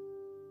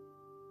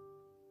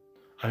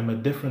 I'm a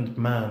different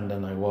man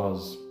than I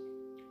was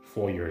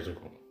 4 years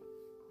ago.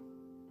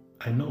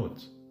 I know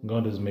it.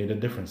 God has made a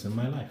difference in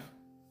my life.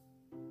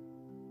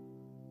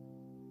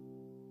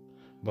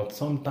 But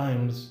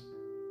sometimes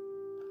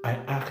I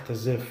act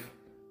as if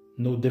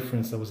no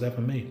difference was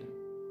ever made,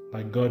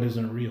 like God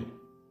isn't real.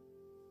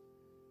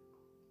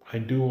 I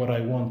do what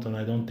I want and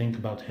I don't think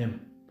about Him.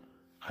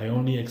 I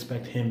only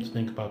expect Him to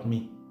think about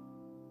me.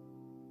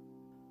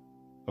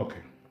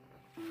 Okay.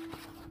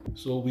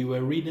 So we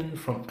were reading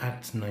from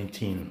Acts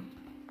 19,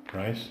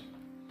 right?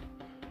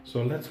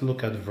 So let's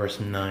look at verse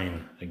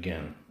 9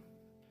 again.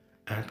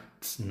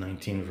 Acts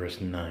 19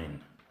 verse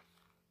 9.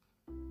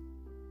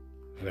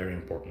 Very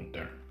important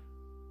there.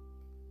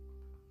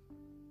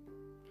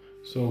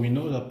 So we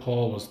know that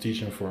Paul was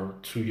teaching for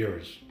 2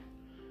 years.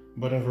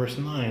 But in verse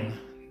 9,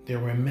 there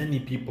were many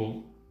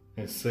people,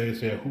 it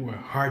says here, who were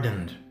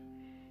hardened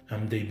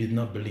and they did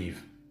not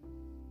believe.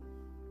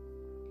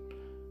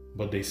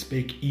 But they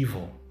spake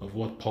evil of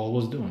what Paul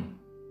was doing.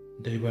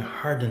 They were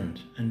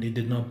hardened and they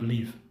did not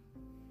believe.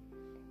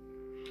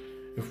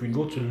 If we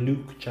go to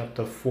Luke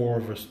chapter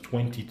 4, verse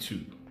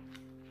 22.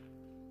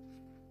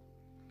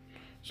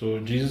 So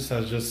Jesus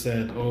has just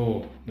said,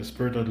 oh, the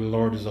Spirit of the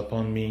Lord is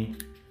upon me,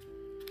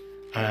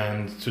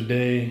 and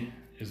today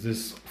is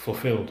this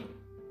fulfilled.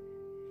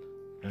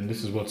 And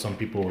this is what some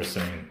people were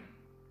saying.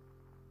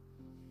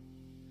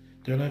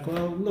 They're like,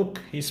 well, look,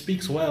 he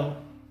speaks well.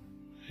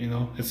 You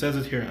know, it says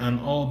it here, and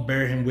all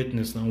bear him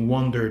witness and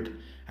wondered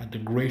at the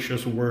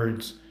gracious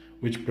words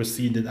which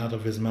proceeded out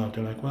of his mouth.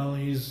 They're like, well,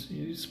 he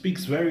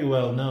speaks very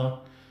well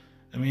now.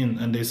 I mean,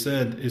 and they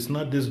said, is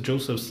not this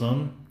Joseph's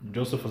son?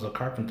 Joseph was a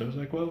carpenter. It's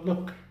like, well,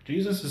 look,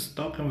 Jesus is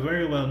talking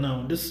very well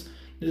now. This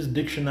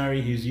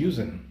dictionary he's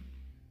using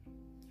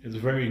is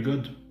very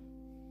good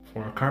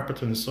for a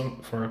carpenter's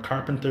son. For a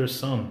carpenter's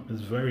son,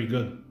 it's very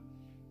good.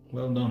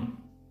 Well done.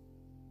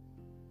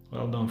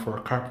 Well done for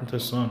a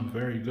carpenter's son.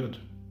 Very good.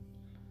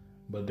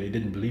 But they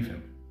didn't believe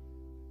him.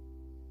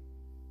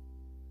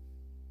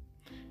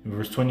 In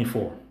verse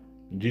 24,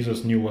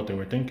 Jesus knew what they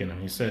were thinking,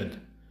 and he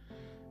said,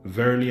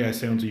 verily I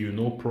say unto you,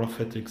 no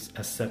prophet is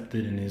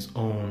accepted in his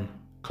own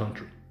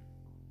country.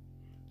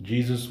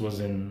 Jesus was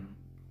in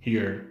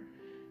here,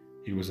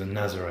 he was in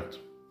Nazareth.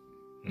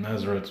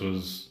 Nazareth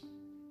was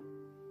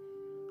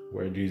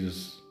where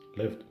Jesus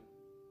lived.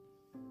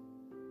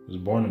 He was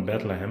born in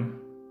Bethlehem.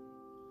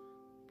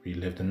 He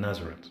lived in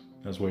Nazareth.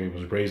 That's where he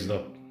was raised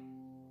up.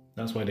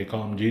 That's why they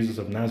call him Jesus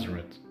of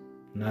Nazareth.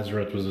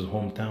 Nazareth was his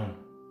hometown.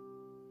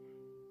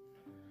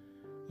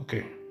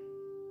 Okay.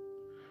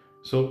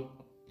 So,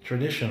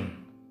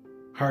 tradition,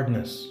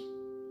 hardness,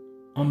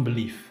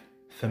 unbelief,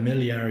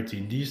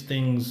 familiarity, these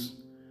things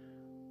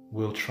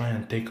will try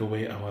and take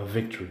away our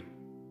victory.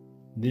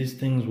 These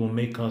things will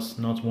make us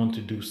not want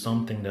to do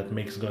something that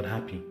makes God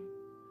happy.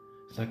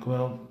 It's like,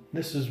 well,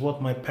 this is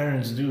what my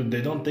parents do.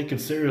 They don't take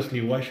it seriously.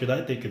 Why should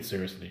I take it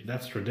seriously?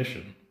 That's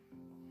tradition.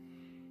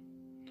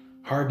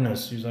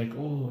 Hardness, he's like,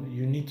 oh,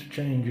 you need to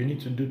change. You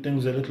need to do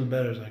things a little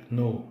better. It's like,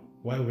 no,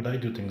 why would I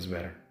do things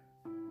better?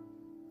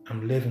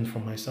 I'm living for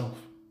myself.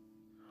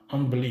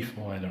 Unbelief,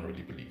 oh, I don't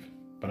really believe.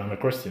 But I'm a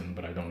Christian,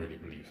 but I don't really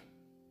believe.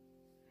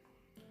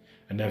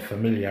 And then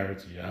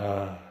familiarity,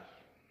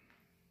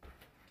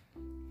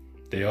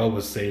 they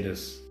always say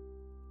this.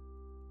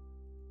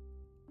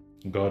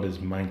 God is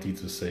mighty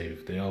to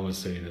save. They always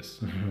say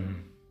this.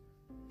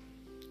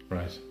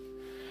 Right.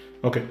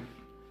 Okay.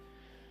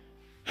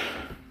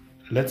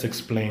 Let's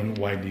explain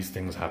why these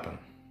things happen.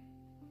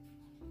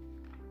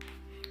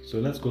 So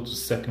let's go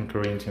to 2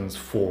 Corinthians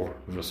 4,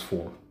 verse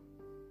 4.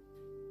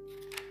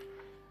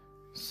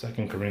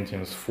 2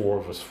 Corinthians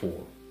 4, verse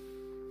 4.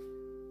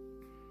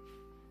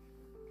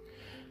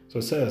 So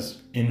it says,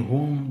 in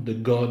whom the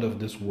God of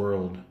this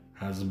world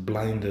has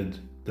blinded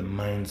the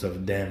minds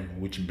of them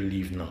which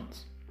believe not,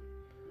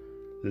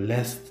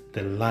 lest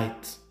the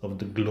light of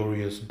the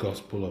glorious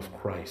gospel of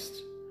Christ,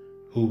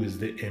 who is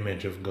the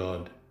image of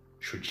God,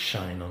 should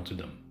shine unto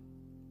them.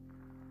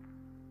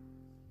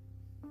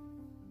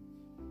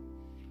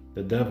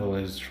 The devil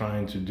is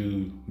trying to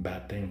do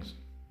bad things.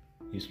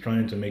 He's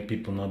trying to make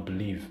people not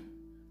believe.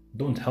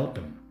 Don't help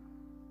him.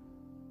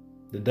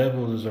 The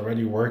devil is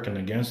already working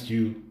against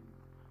you.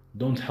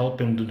 Don't help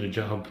him do the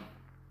job.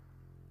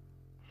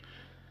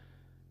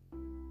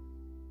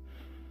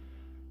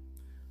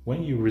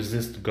 When you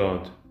resist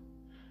God,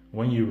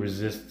 when you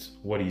resist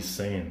what he's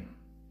saying,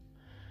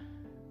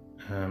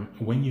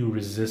 when you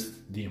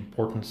resist the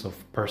importance of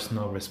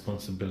personal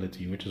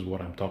responsibility, which is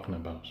what I'm talking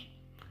about,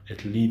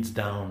 it leads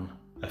down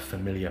a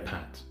familiar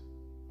path.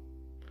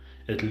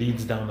 It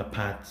leads down a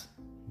path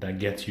that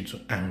gets you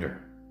to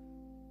anger.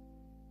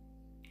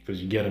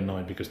 Because you get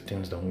annoyed because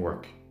things don't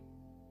work.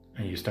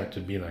 And you start to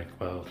be like,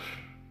 well,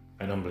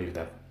 I don't believe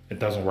that. It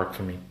doesn't work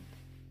for me.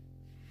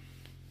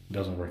 It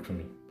doesn't work for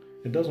me.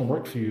 It doesn't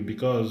work for you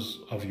because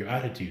of your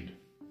attitude.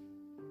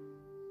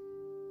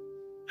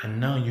 And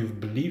now you've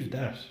believed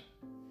that.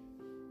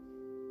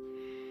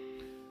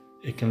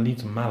 It can lead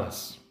to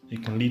malice.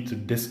 It can lead to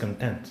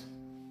discontent.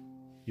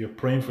 You're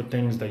praying for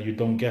things that you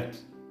don't get.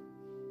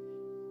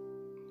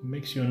 It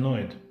makes you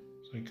annoyed.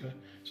 It's like,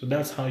 so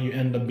that's how you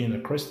end up being a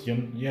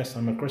Christian. Yes,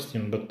 I'm a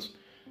Christian, but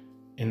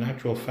in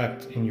actual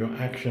fact, in your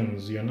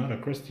actions, you're not a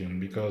Christian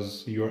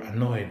because you're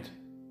annoyed.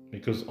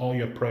 Because all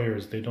your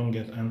prayers, they don't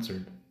get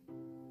answered.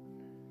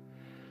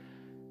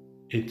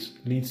 It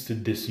leads to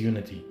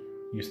disunity.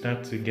 You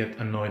start to get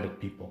annoyed at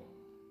people.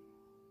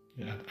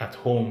 At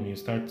home, you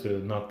start to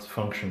not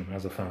function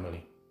as a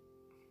family.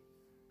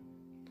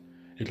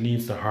 It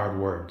leads to hard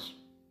words.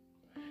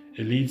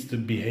 It leads to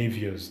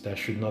behaviors that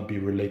should not be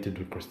related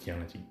with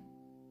Christianity.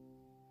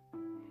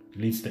 It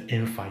leads to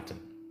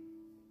infighting.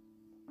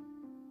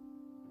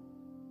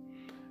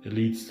 It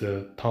leads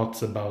to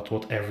thoughts about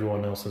what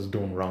everyone else is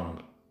doing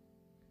wrong.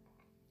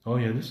 Oh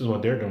yeah, this is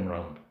what they're doing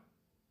wrong.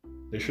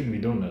 They shouldn't be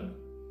doing that.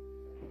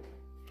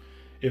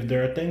 If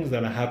there are things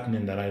that are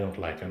happening that I don't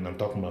like, and I'm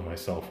talking about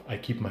myself, I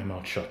keep my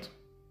mouth shut.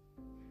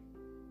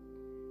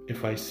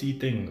 If I see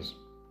things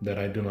that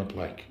I do not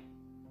like,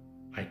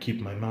 I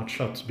keep my mouth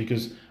shut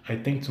because I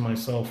think to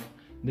myself,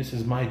 this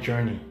is my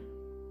journey.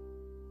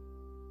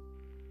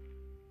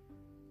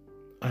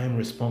 I am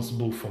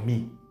responsible for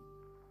me.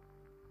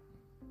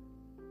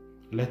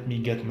 Let me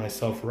get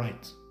myself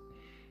right.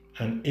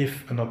 And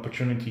if an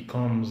opportunity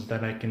comes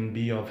that I can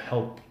be of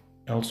help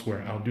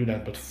elsewhere, I'll do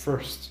that. But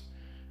first,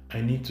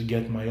 I need to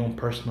get my own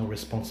personal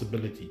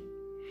responsibility.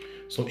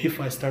 So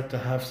if I start to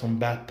have some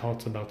bad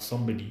thoughts about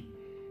somebody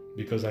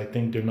because I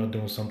think they're not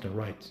doing something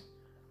right,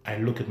 I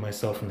look at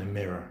myself in the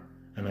mirror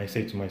and I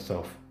say to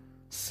myself,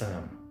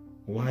 Sam,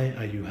 why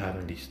are you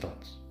having these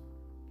thoughts?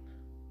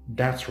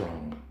 That's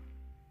wrong.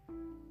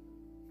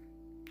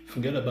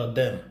 Forget about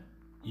them.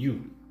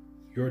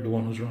 You're the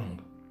one who's wrong.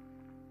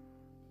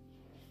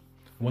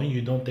 When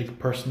you don't take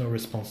personal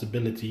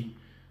responsibility,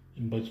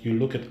 but you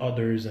look at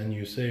others and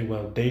you say,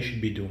 well, they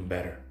should be doing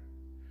better.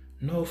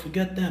 No,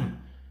 forget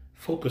them.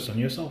 Focus on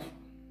yourself.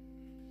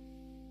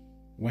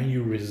 When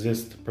you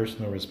resist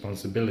personal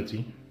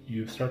responsibility,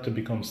 you start to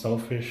become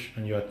selfish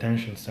and your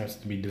attention starts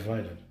to be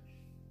divided.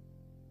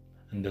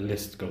 And the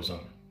list goes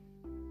on.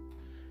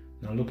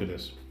 Now look at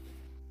this.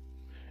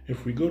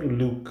 If we go to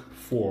Luke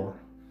 4,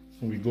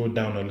 we go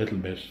down a little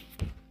bit.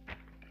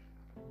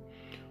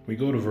 We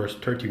go to verse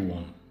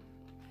 31.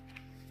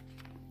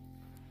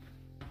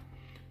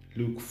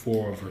 Luke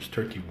 4, verse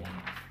 31.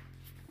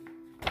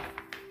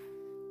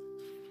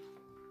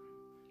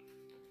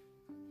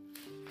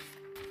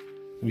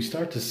 We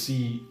start to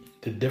see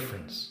the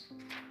difference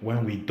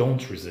when we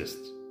don't resist,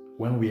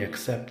 when we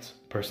accept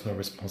personal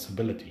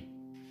responsibility,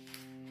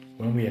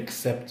 when we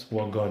accept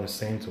what God is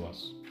saying to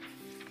us,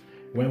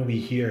 when we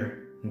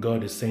hear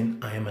God is saying,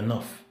 I am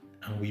enough,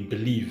 and we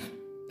believe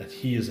that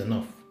He is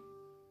enough.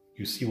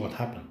 You see what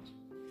happens.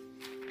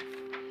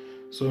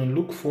 So in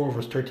Luke 4,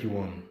 verse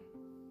 31,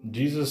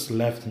 Jesus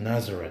left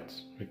Nazareth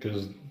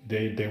because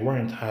they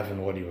weren't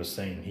having what He was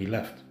saying. He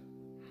left.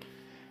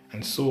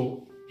 And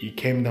so He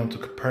came down to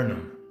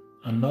Capernaum,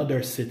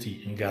 another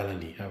city in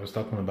Galilee. I was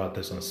talking about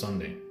this on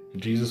Sunday.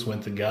 Jesus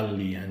went to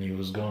Galilee and He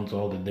was going to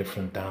all the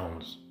different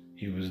towns.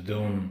 He was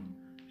doing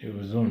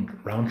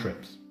round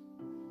trips.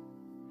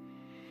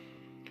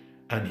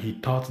 And He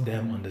taught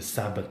them on the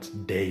Sabbath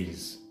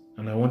days.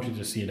 And I want you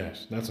to see that.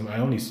 I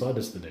only saw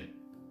this today.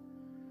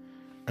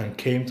 And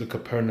came to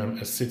Capernaum,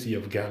 a city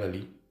of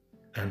Galilee,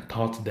 and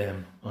taught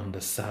them on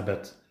the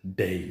Sabbath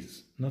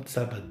days. Not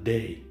Sabbath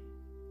day,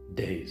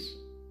 days.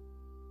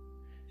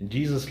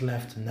 Jesus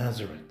left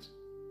Nazareth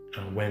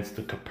and went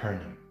to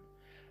Capernaum.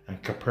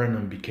 And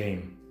Capernaum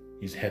became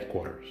His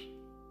headquarters.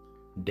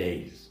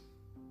 Days.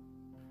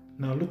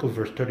 Now look at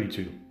verse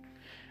 32.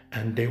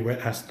 And they were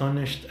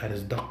astonished at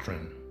His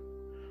doctrine,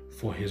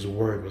 for His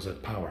word was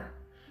at power.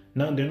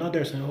 Now they're not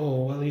there saying,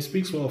 oh, well, he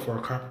speaks well for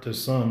a carpenter's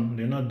son.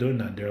 They're not doing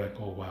that. They're like,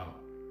 oh, wow,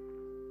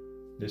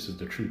 this is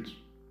the truth.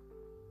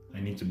 I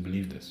need to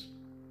believe this.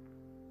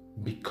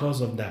 Because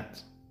of that,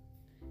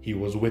 He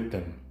was with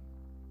them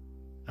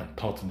and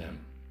taught them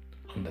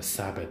on the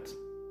Sabbath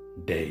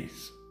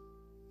days.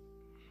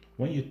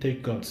 When you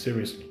take God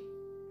seriously,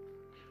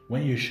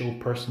 when you show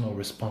personal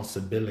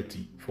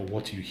responsibility for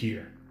what you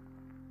hear,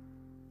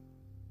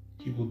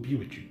 He will be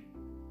with you.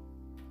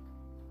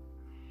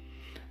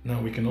 Now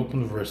we can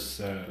open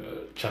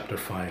chapter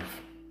 5,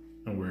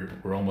 and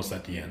we're almost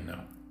at the end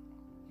now.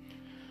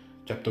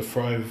 Chapter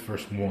 5,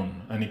 verse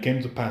 1. And it came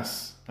to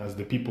pass, as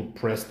the people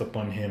pressed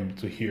upon Him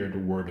to hear the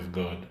word of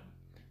God,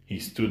 He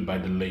stood by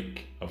the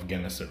lake of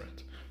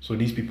Gennesaret. So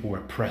these people were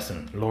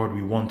pressing, Lord,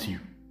 we want you.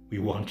 We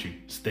want you.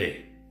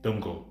 Stay. Don't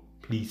go.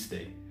 Please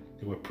stay.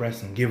 They were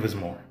pressing, give us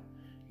more.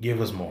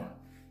 Give us more.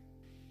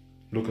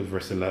 Look at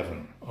verse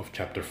 11 of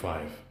chapter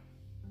 5.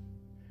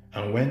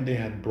 And when they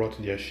had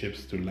brought their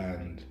ships to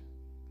land,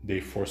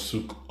 they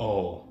forsook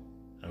all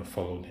and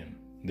followed Him.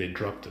 They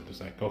dropped it. It's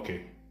like,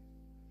 okay.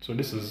 So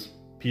this is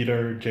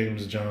Peter,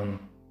 James, John,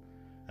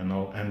 and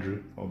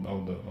Andrew,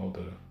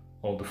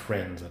 all the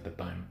friends at the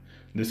time.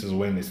 This is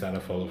when they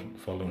started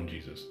following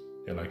Jesus.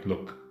 They're like,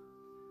 look,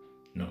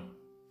 no,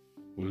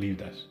 we'll leave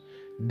that.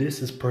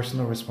 This is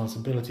personal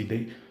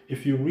responsibility.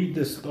 If you read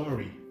this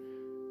story,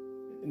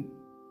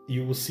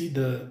 you will see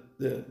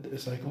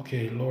it's like,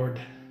 okay, Lord,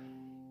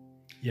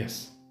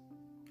 yes,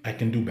 I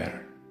can do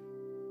better.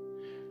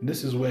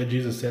 This is where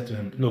Jesus said to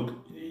him, look,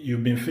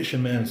 you've been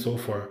fishermen so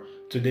far.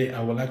 Today,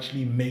 I will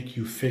actually make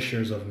you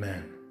fishers of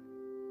men.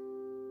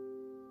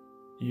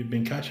 You've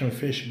been catching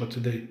fish, but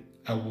today,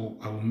 I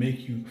will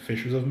make you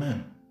fishers of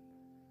men.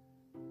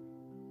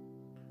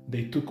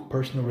 They took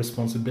personal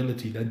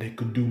responsibility that they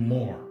could do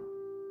more.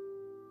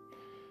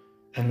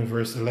 And in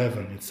verse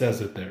 11, it says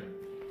it there.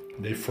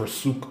 They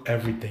forsook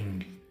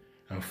everything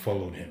and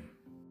followed Him.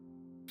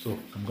 So,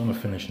 I'm going to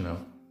finish now.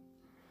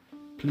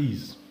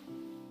 Please,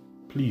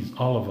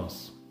 all of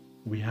us,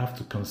 we have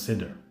to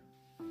consider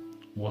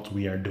what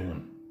we are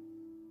doing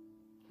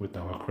with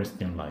our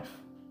Christian life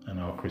and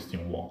our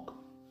Christian walk.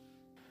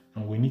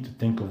 And we need to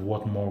think of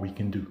what more we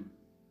can do.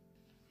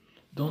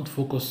 Don't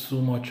focus so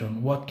much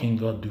on what can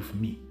God do for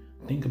me.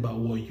 Think about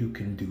what you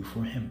can do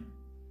for Him.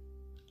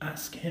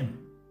 Ask him.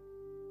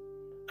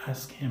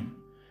 Ask him.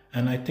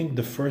 And I think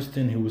the first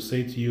thing he will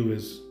say to you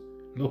is,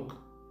 look,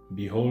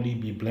 be holy,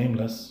 be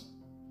blameless.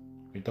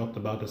 We talked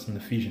about this in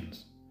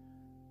Ephesians.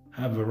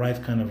 Have the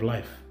right kind of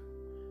life.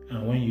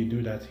 And when you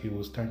do that, he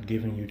will start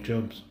giving you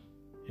jobs.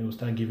 He will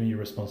start giving you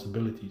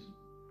responsibilities.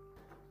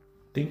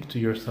 Think to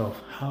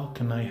yourself, how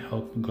can I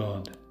help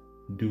God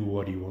do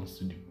what he wants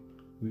to do?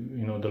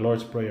 You know, the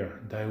Lord's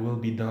Prayer, thy will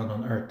be done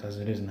on earth as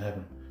it is in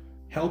heaven.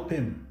 Help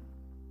him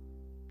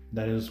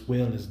that his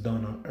will is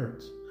done on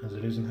earth as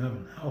it is in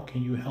heaven. How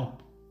can you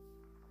help?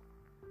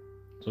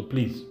 So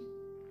please,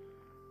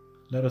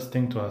 let us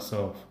think to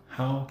ourselves,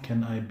 how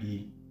can I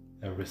be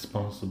a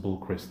responsible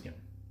Christian?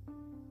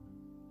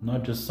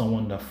 Not just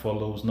someone that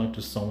follows, not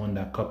just someone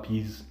that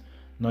copies,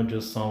 not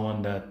just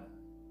someone that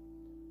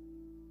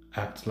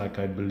acts like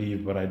I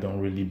believe but I don't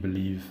really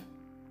believe.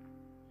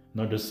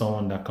 Not just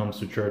someone that comes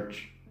to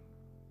church,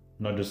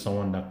 not just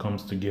someone that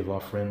comes to give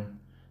offering,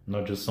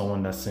 not just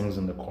someone that sings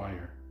in the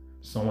choir,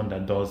 someone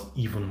that does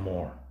even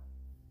more.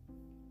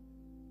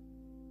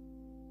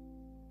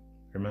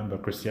 Remember,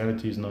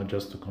 Christianity is not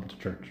just to come to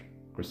church.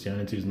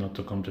 Christianity is not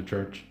to come to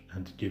church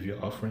and to give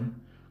your offering.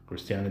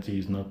 Christianity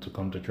is not to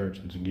come to church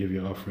and to give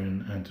your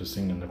offering and to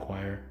sing in the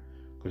choir.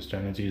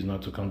 Christianity is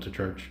not to come to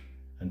church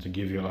and to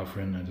give your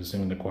offering and to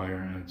sing in the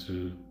choir and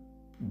to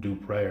do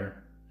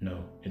prayer.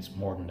 No, it's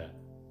more than that.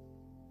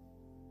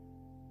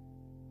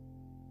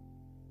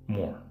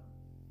 More.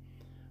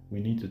 We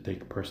need to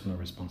take personal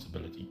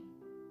responsibility.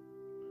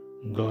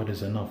 God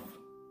is enough.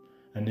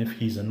 And if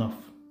he's enough,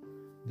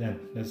 then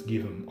let's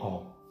give him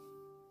all.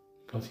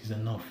 Because he's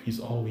enough. He's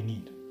all we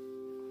need.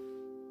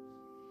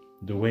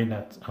 The way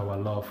that our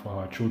love for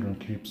our children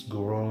keeps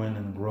growing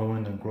and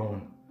growing and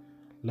growing,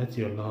 let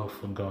your love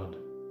for God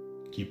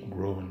keep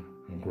growing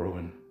and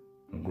growing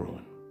and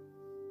growing.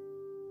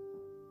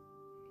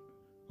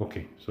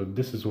 Okay, so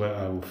this is where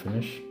I will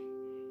finish.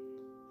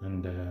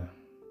 And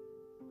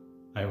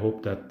I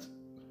hope that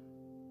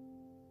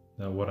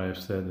what I have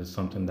said is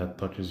something that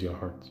touches your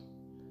heart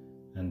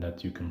and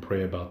that you can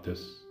pray about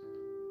this.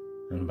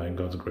 And by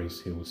God's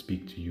grace, he will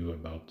speak to you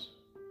about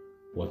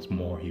what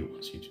more he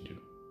wants you to do.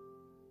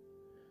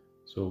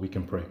 So we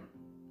can pray.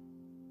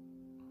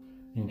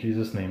 In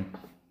Jesus' name,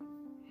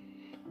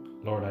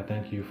 Lord, I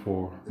thank you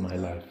for my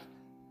life.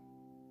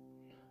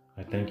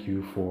 I thank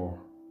you for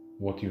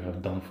what you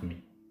have done for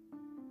me.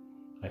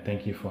 I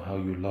thank you for how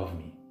you love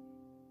me.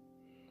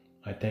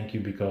 I thank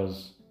you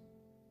because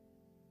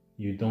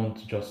you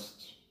don't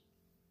just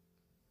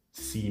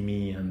see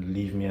me and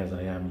leave me as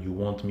I am. You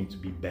want me to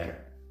be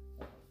better.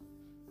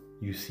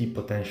 You see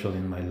potential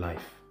in my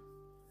life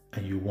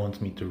and you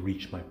want me to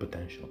reach my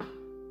potential.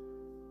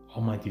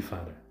 Almighty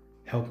Father,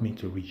 help me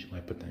to reach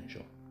my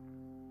potential.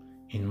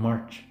 In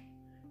March,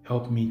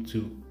 help me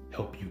to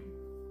help you.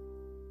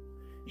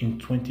 In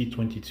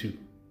 2022,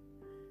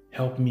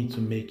 help me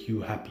to make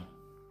you happy.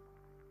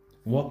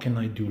 What can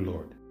I do,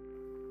 Lord?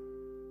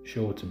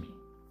 Show it to me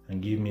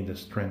and give me the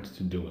strength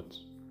to do it.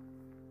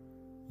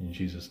 In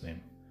Jesus'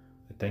 name,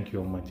 I thank you,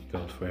 Almighty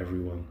God, for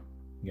everyone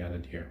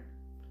gathered here.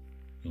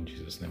 In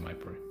Jesus' name I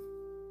pray.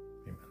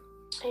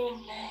 Amen.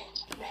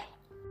 Amen.